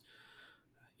playoffs.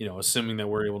 Assuming that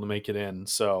we're able to make it in.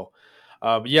 So,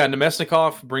 but yeah,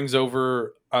 Nemesnikov brings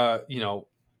over, a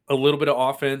little bit of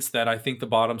offense that I think the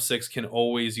bottom six can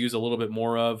always use a little bit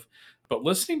more of. But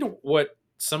listening to what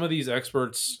some of these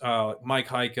experts, Mike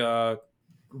Heika,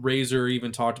 Razor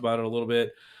even talked about it a little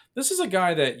bit. This is a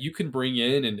guy that you can bring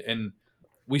in, and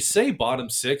we say bottom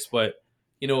six, but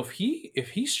if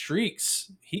he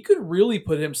streaks, he could really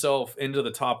put himself into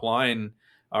the top line,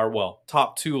 or well,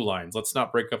 top two lines. Let's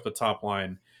not break up the top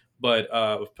line, but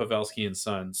with Pavelski and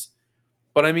Sons.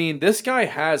 But I mean, this guy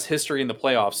has history in the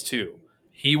playoffs too.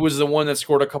 He was the one that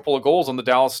scored a couple of goals on the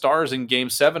Dallas Stars in Game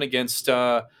 7 against,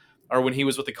 or when he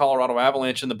was with the Colorado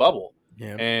Avalanche in the bubble.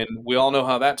 Yeah. And we all know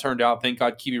how that turned out. Thank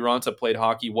God Kiviranta played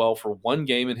hockey well for one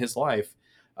game in his life.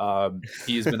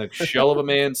 He has been a shell of a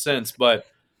man since, but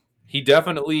he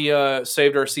definitely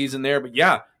saved our season there. But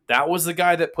yeah, that was the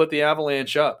guy that put the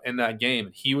Avalanche up in that game.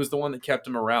 He was the one that kept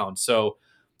him around. So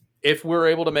if we're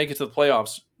able to make it to the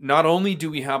playoffs, not only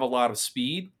do we have a lot of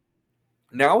speed,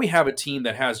 now we have a team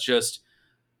that has just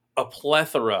a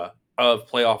plethora of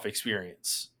playoff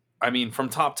experience. I mean, from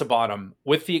top to bottom,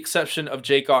 with the exception of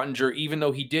Jake Ottinger, even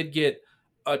though he did get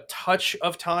a touch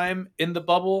of time in the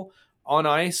bubble on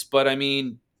ice. But I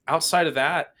mean, outside of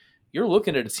that, you're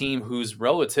looking at a team who's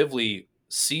relatively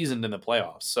seasoned in the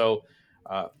playoffs. So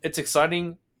it's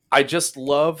exciting. I just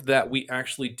love that we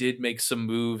actually did make some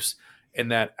moves and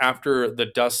that after the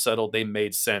dust settled, they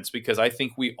made sense because I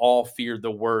think we all feared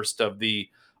the worst of the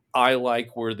I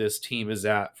like where this team is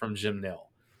at from Jim Nill.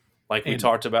 Like we and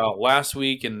talked about last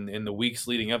week and in the weeks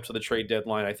leading up to the trade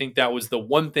deadline, I think that was the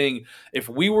one thing. If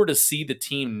we were to see the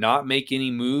team not make any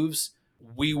moves,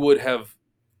 we would have,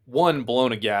 one,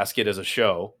 blown a gasket as a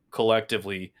show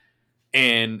collectively,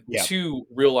 and Yeah. two,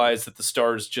 realized that the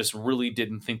Stars just really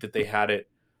didn't think that they had it.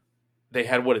 They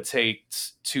had what it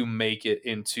takes to make it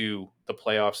into the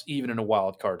playoffs, even in a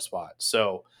wild card spot.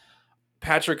 So,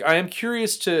 Patrick, I am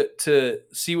curious to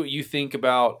see what you think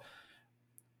about.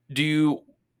 Do you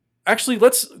actually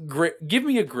give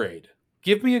me a grade?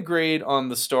 Give me a grade on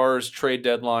the Stars trade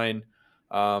deadline,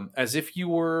 as if you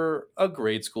were a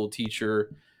grade school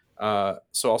teacher.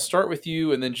 So I'll start with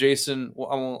you, and then Jason,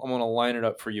 I'm going to line it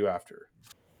up for you after.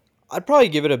 I'd probably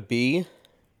give it a B.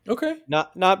 Okay.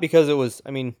 Not because it was.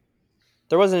 I mean,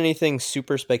 there wasn't anything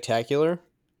super spectacular,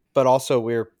 but also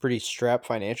we're pretty strapped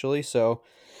financially. So,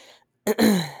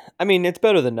 I mean, it's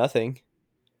better than nothing.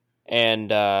 And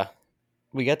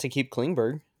we got to keep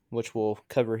Klingberg, which we'll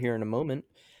cover here in a moment.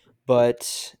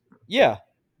 But yeah,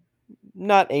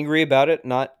 not angry about it.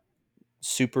 Not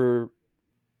super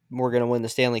we're going to win the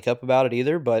Stanley Cup about it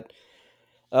either. But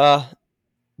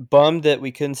bummed that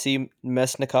we couldn't see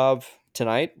Mesnikov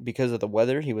tonight because of the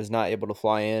weather. He was not able to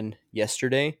fly in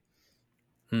yesterday.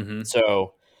 Mm-hmm.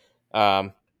 So,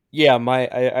 yeah,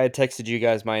 I texted you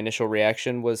guys. My initial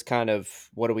reaction was kind of,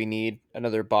 what do we need?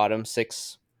 Another bottom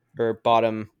six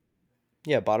bottom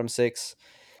six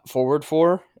forward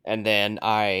for. And then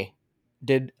I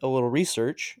did a little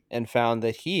research and found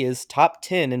that he is top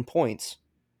 10 in points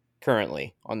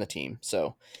currently on the team.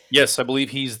 So, Yes, I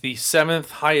believe he's the 7th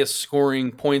highest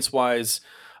scoring points wise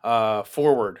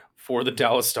forward for the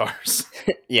Dallas Stars.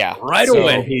 yeah. Right so,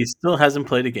 away. And he still hasn't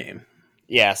played a game.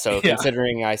 Yeah, so Yeah.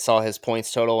 considering I saw his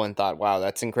points total and thought, wow,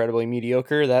 that's incredibly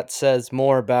mediocre, that says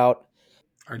more about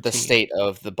Our the team. state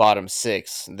of the bottom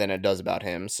six than it does about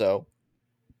him. So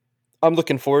I'm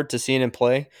looking forward to seeing him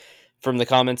play. From the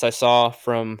comments I saw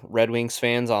from Red Wings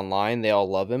fans online, they all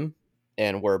love him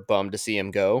and were bummed to see him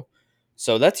go.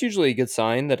 So that's usually a good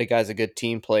sign that a guy's a good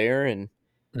team player, and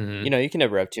Mhm. you can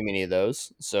never have too many of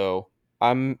those. So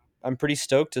I'm pretty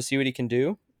stoked to see what he can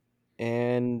do.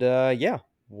 And yeah,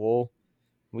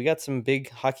 we got some big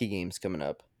hockey games coming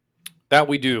up. That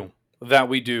we do. That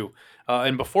we do.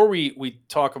 And before we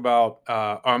talk about,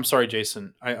 I'm sorry,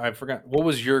 Jason, I forgot. What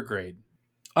was your grade?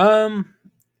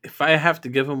 If I have to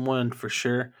give him one for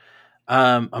sure,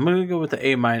 I'm gonna go with the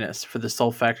A minus for the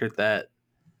sole factor that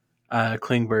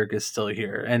Klingberg is still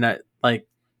here, and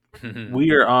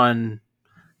we are on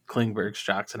Klingberg's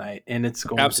jock tonight, and it's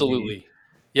going to be Absolutely.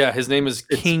 Yeah, his name is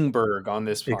It's- Kingberg on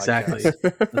this exactly.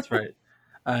 podcast. That's right.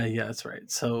 Yeah, that's right.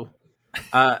 So,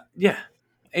 yeah,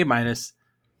 A minus.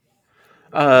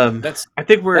 That's I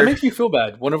think That we're makes me feel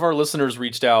bad. One of our listeners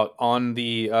reached out on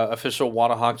the official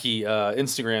Wada Hockey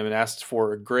Instagram and asked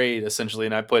for a grade, essentially,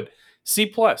 and I put C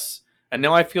plus. And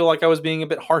now I feel like I was being a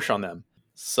bit harsh on them.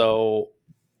 So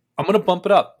I'm gonna bump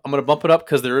it up. I'm gonna bump it up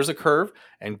because there is a curve,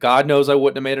 and God knows I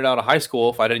wouldn't have made it out of high school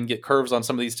if I didn't get curves on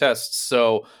some of these tests.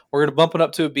 So we're gonna bump it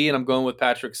up to a B, and I'm going with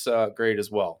Patrick's grade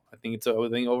as well. I think I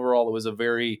think overall it was a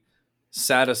very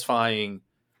satisfying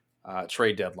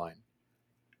trade deadline.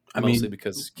 Mostly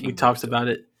because we Kingberg talked still- about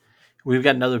it. We've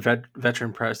got another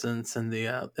veteran presence in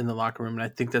the locker room, and I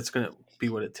think that's going to be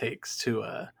what it takes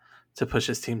to push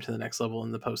his team to the next level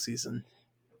in the postseason.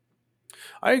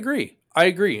 I agree.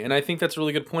 And I think that's a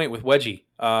really good point with Wedgie.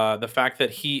 The fact that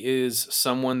he is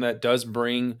someone that does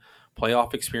bring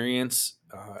playoff experience,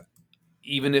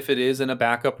 even if it is in a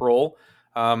backup role,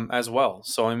 as well.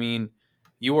 So, I mean,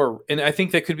 and I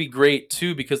think that could be great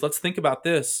too, because let's think about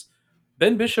this.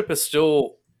 Ben Bishop is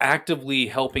still actively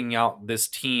helping out this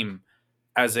team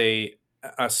as a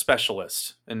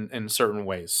specialist in certain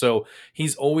ways. So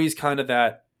he's always kind of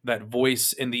that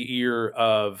voice in the ear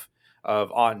of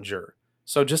Ottinger.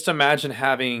 So just imagine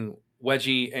having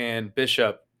Wedgie and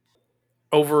Bishop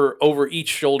over each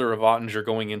shoulder of Ottinger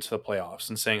going into the playoffs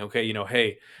and saying, okay,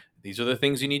 hey, these are the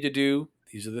things you need to do.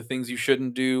 These are the things you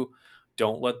shouldn't do.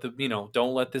 Don't let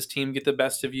this team get the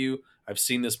best of you. I've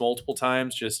seen this multiple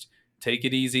times. Just take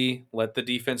it easy. Let the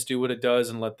defense do what it does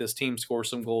and let this team score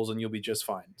some goals and you'll be just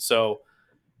fine. So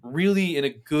really in a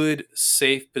good,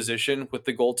 safe position with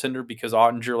the goaltender because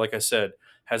Ottinger, like I said,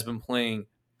 has been playing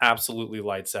absolutely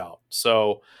lights out.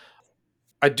 So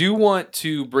I do want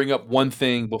to bring up one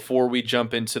thing before we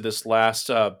jump into this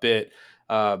last bit.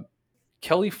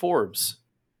 Kelly Forbes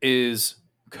is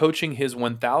coaching his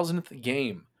 1,000th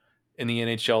game in the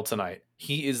NHL tonight.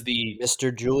 He is the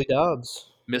Mr. Julie Dobbs.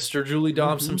 Mr. Julie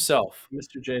Dobbs Mhm. himself.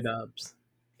 Mr. J Dobbs.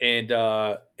 And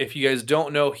if you guys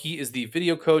don't know, he is the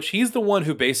video coach. He's the one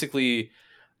who basically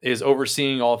is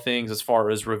overseeing all things as far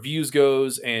as reviews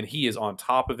goes, and he is on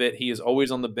top of it. He is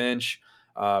always on the bench,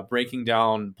 breaking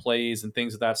down plays and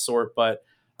things of that sort. But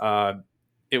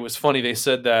it was funny. They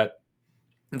said that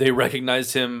they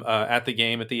recognized him at the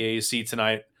game at the AAC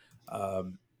tonight,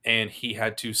 and he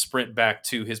had to sprint back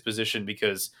to his position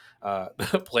because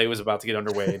the play was about to get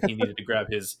underway, and he needed to grab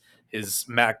his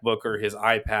MacBook or his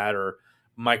iPad or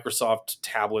Microsoft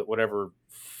tablet, whatever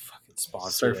fucking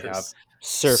sponsor they have.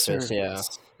 Surface, yeah.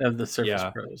 They have the Surface Yeah.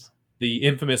 Pros. The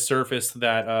infamous Surface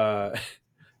that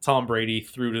Tom Brady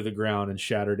threw to the ground and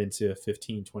shattered into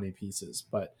 15, 20 pieces.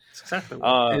 But That's exactly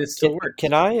and it still works.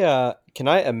 Can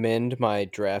I amend my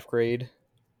draft grade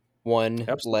one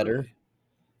letter?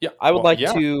 Yeah, I would like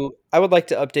yeah. to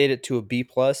update it to a B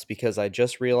plus because I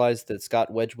just realized that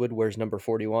Scott Wedgwood wears number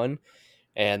 41,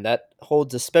 and that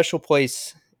holds a special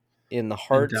place in the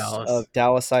hearts Dallas. of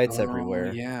Dallasites Oh,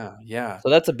 everywhere. yeah. So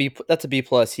that's a B. That's a B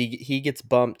plus. He gets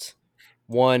bumped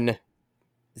one.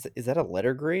 Is that a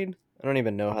letter grade? I don't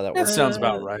even know how that That works. sounds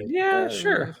about right. Yeah,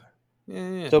 sure.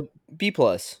 Yeah. So B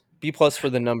plus. B plus for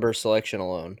the number selection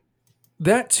alone.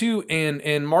 That too,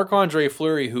 and Marc-Andre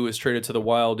Fleury, who was traded to the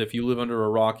Wild. If you live under a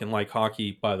rock and like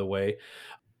hockey, by the way,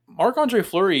 Marc-Andre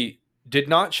Fleury did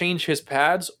not change his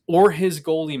pads or his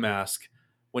goalie mask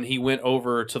when he went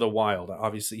over to the Wild.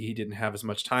 Obviously, he didn't have as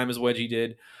much time as Wedgie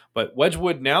did, but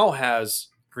Wedgwood now has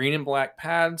green and black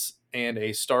pads and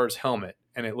a Stars helmet,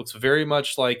 and it looks very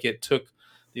much like it took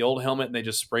the old helmet and they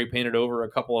just spray painted over a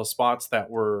couple of spots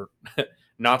that were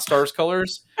not Stars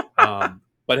colors.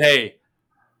 But hey,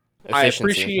 I Efficiency.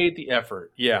 appreciate the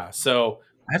effort. Yeah, so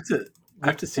I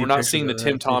have to see. we're not pictures seeing the of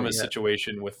Tim that. Thomas Yeah.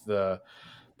 situation with the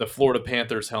Florida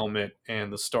Panthers helmet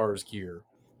and the Stars gear.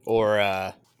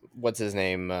 Or what's his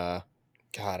name? God,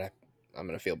 I'm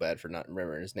gonna feel bad for not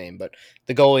remembering his name, but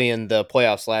the goalie in the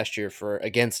playoffs last year for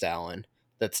against Allen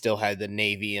that still had the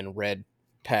navy and red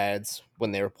pads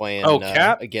when they were playing Oh,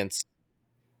 Cap. against.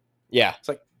 Yeah, It's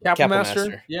like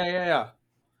Capelmaster. Capelmaster.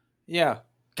 Yeah.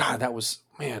 God, that was,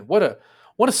 man. What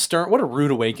a stern, what a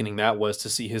rude awakening that was to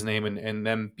see his name and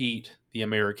them beat the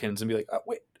Americans and be like,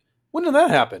 wait, when did that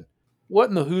happen? What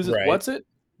in the who's it? Right. What's it?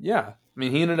 Yeah, I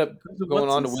mean, he ended up going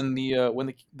What's on to his-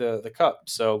 win the cup.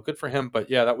 So good for him. But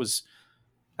yeah, that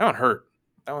one hurt.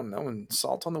 That one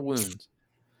salt on the wound.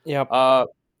 Yep.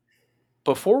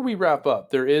 Before we wrap up,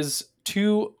 there is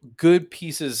two good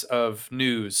pieces of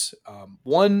news.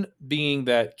 One being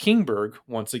that Kingberg,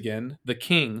 once again, the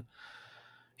king,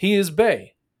 he is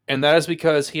Bay. And that is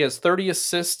because he has 30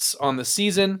 assists on the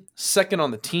season, second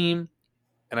on the team.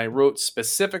 And I wrote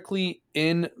specifically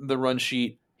in the run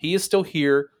sheet, he is still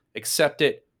here. Accept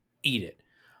it, eat it.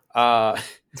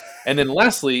 And then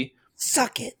lastly,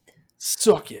 Suck it.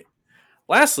 suck it.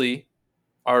 Lastly,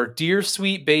 our dear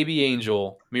sweet baby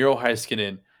angel, Miro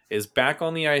Heiskanen, is back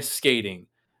on the ice skating.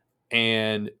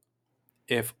 And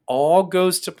if all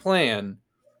goes to plan,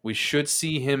 we should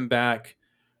see him back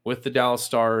with the Dallas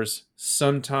Stars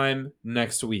sometime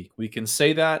next week. We can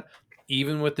say that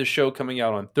even with the show coming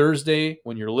out on Thursday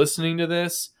when you're listening to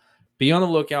this. Be on the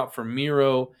lookout for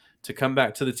Miro to come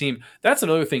back to the team. That's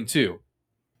another thing, too.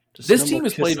 Just This no team more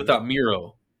has played kissing. without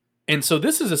Miro. And so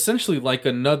this is essentially like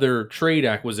another trade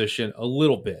acquisition a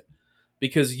little bit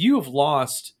because you have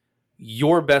lost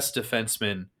your best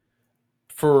defenseman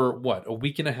for what, a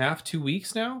week and a half, 2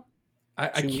 weeks now? I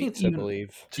 2 can't weeks, I even.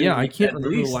 believe. Yeah, I can't At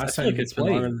remember the least. last I time feel like he it's been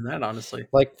longer played. than that, honestly.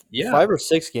 Like Yeah. 5 or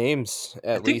 6 games I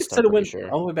at think least. it said I'm it pretty went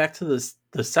sure. all the way back to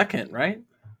the second, right?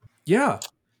 Yeah.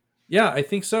 Yeah, I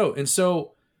think so. And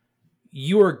so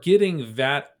you are getting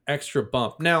that extra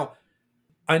bump. Now,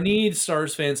 I need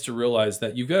Stars fans to realize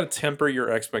that you've got to temper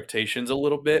your expectations a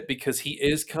little bit because he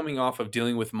is coming off of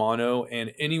dealing with mono,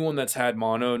 and anyone that's had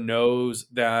mono knows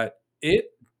that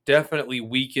it definitely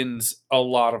weakens a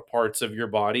lot of parts of your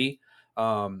body.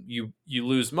 You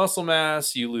lose muscle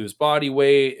mass, you lose body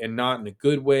weight, and not in a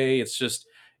good way. It's just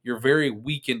you're very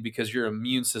weakened because your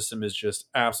immune system is just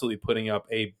absolutely putting up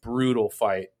a brutal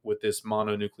fight with this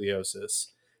mononucleosis.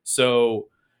 So,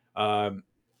 um,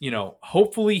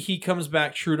 hopefully he comes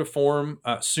back true to form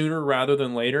sooner rather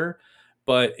than later,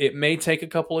 but it may take a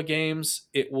couple of games.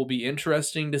 It will be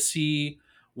interesting to see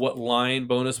what line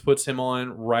Bonus puts him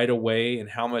on right away and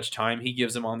how much time he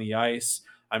gives him on the ice.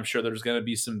 I'm sure there's going to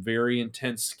be some very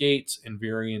intense skates and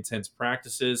very intense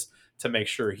practices to make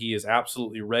sure he is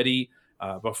absolutely ready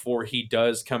before he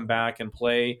does come back and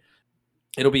play.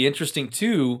 It'll be interesting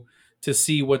too to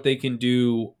see what they can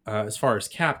do as far as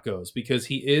cap goes because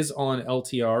he is on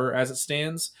LTR as it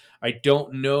stands. I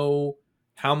don't know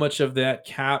how much of that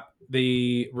cap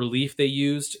the relief they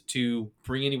used to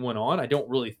bring anyone on. I don't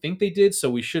really think they did, so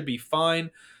we should be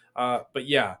fine. But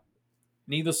yeah,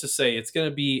 needless to say, it's going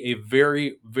to be a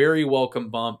very, very welcome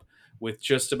bump with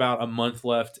just about a month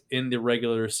left in the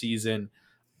regular season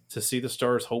to see the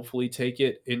Stars hopefully take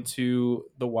it into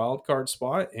the wild card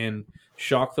spot and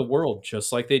shock the world,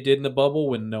 just like they did in the bubble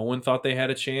when no one thought they had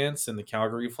a chance and the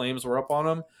Calgary Flames were up on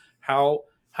them.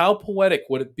 How poetic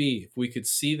would it be if we could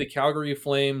see the Calgary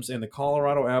Flames and the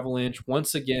Colorado Avalanche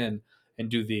once again and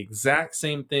do the exact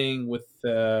same thing with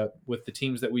the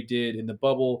teams that we did in the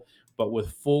bubble, but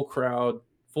with full crowds,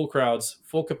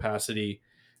 full capacity?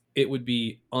 It would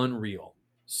be unreal.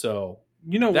 So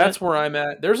You know that's what? where I'm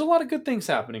at. There's a lot of good things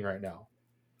happening right now.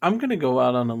 I'm gonna go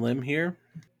out on a limb here,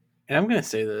 and I'm gonna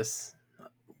say this.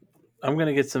 I'm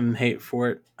gonna get some hate for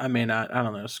it. I may not. I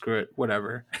don't know. Screw it.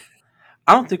 Whatever.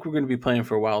 I don't think we're gonna be playing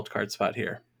for a wild card spot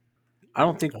here. I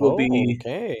don't think we'll Oh, be.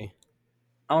 okay.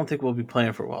 I don't think we'll be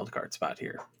playing for a wild card spot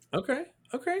here. Okay.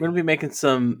 Okay. We're gonna be making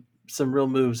some real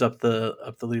moves up the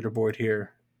leaderboard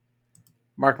here.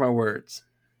 Mark my words.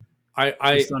 I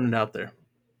Just throwing it out there.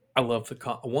 I love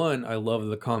one. I love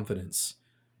the confidence.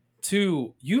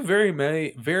 Two, you very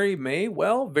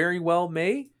well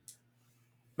may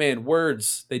man,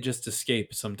 words, they just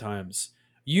escape sometimes.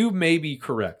 You may be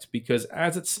correct because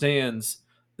as it stands,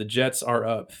 the Jets are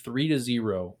up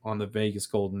 3-0 on the Vegas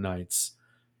Golden Knights,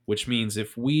 which means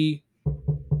if we,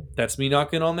 that's me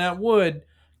knocking on that wood,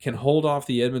 can hold off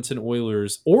the Edmonton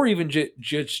Oilers or even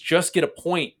just get a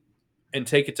point and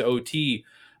take it to OT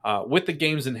with the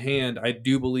games in hand, I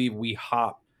do believe we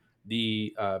hop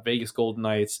the Vegas Golden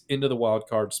Knights into the wild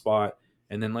card spot.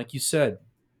 And then, like you said,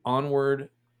 onward,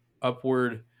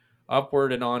 upward,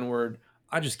 upward, and onward.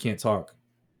 I just can't talk.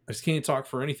 I just can't talk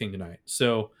for anything tonight.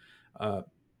 So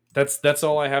that's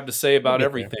all I have to say about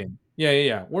everything.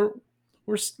 Yeah.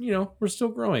 We're still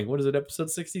growing. What is it? Episode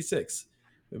 66.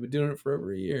 We've been doing it for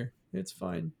over a year. It's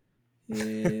fine.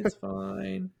 It's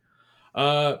fine.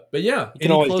 But yeah, You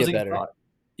can always get better.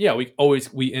 Yeah, we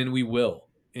will.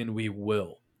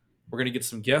 We're gonna get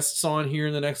some guests on here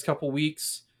in the next couple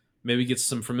weeks. Maybe get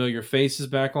some familiar faces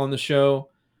back on the show.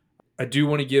 I do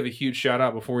want to give a huge shout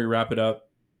out before we wrap it up.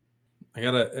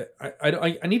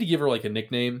 I need to give her like a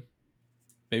nickname,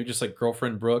 maybe just like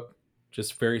Girlfriend Brooke,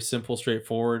 just very simple,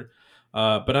 straightforward.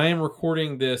 But I am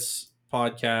recording this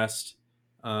podcast.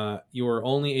 You are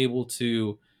only able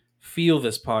to feel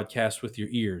this podcast with your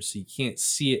ears, so you can't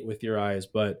see it with your eyes.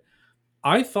 But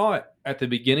I thought at the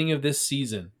beginning of this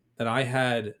season that I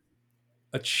had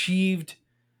achieved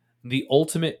the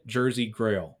ultimate Jersey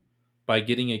Grail by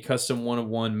getting a custom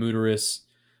 1-of-1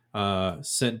 Mooterus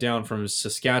sent down from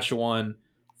Saskatchewan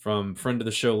from friend of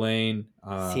the show Lane,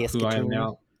 who I am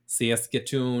now,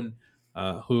 Saskatoon,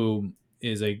 who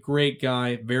is a great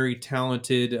guy, very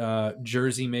talented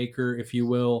jersey maker, if you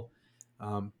will.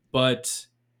 But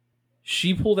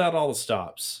she pulled out all the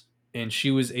stops and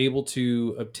she was able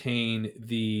to obtain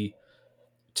the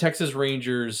Texas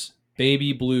Rangers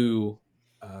baby blue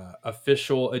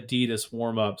official Adidas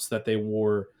warm-ups that they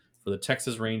wore for the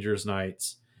Texas Rangers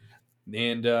Knights.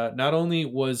 And not only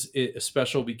was it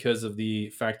special because of the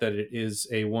fact that it is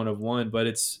a 1-of-1, but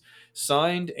it's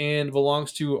signed and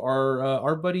belongs to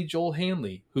our buddy Joel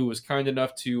Hanley, who was kind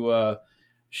enough to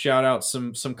shout out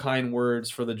some kind words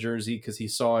for the jersey because he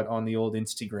saw it on the old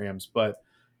Instagrams. But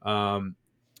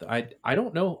I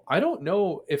don't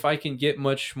know if I can get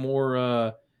much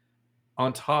more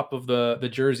on top of the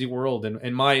jersey world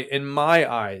in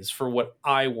my eyes for what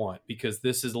I want, because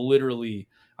this is literally,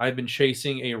 I've been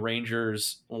chasing a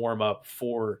Rangers warm up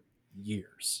for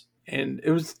years, and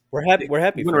it was we're happy.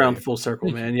 Went around full circle,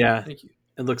 Thank man. you. Yeah, Thank you.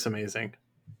 It looks amazing.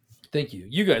 Thank you.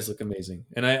 You guys look amazing,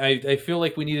 and I feel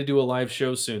like we need to do a live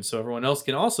show soon so everyone else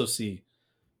can also see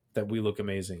that we look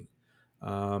amazing.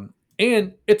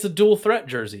 And it's a dual threat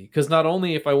jersey because not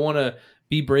only if I want to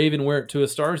be brave and wear it to a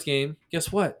Stars game,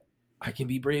 guess what? I can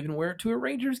be brave and wear it to a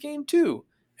Rangers game too,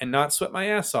 and not sweat my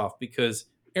ass off because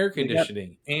air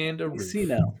conditioning and a roof. See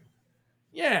now.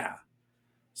 Yeah.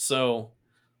 So,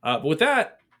 but with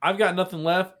that, I've got nothing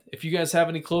left. If you guys have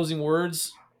any closing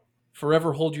words,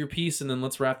 forever hold your peace, and then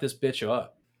let's wrap this bitch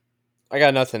up. I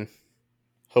got nothing.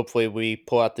 Hopefully we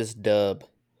pull out this dub.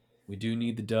 We do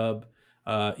need the dub.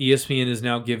 ESPN is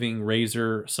now giving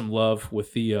Razor some love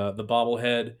with the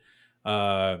bobblehead.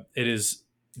 It is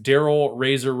Daryl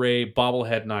Razor Ray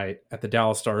bobblehead night at the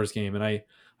Dallas Stars game, and I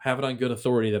have it on good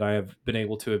authority that I have been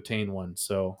able to obtain one.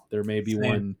 So there may be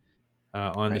one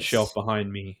on the shelf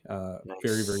behind me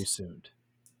very, very soon.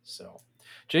 So,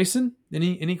 Jason,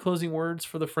 any closing words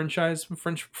for the franchise,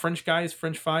 French guys,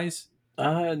 French fries?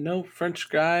 No, French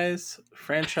guys,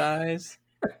 franchise,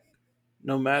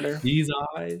 no matter. These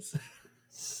eyes.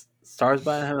 Stars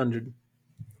by 100.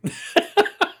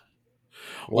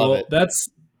 Love it.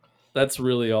 That's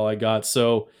really all I got.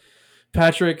 So,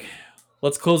 Patrick,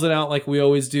 let's close it out like we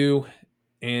always do,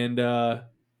 and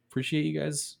appreciate you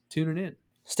guys tuning in.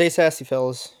 Stay sassy,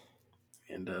 fellas.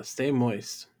 And stay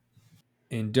moist.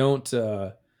 And don't,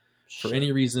 for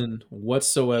any reason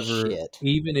whatsoever,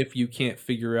 even if you can't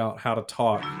figure out how to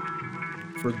talk,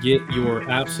 forget your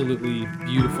absolutely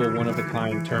beautiful,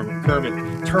 one-of-a-kind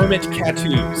Kermit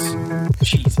tattoos.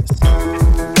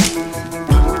 Jesus.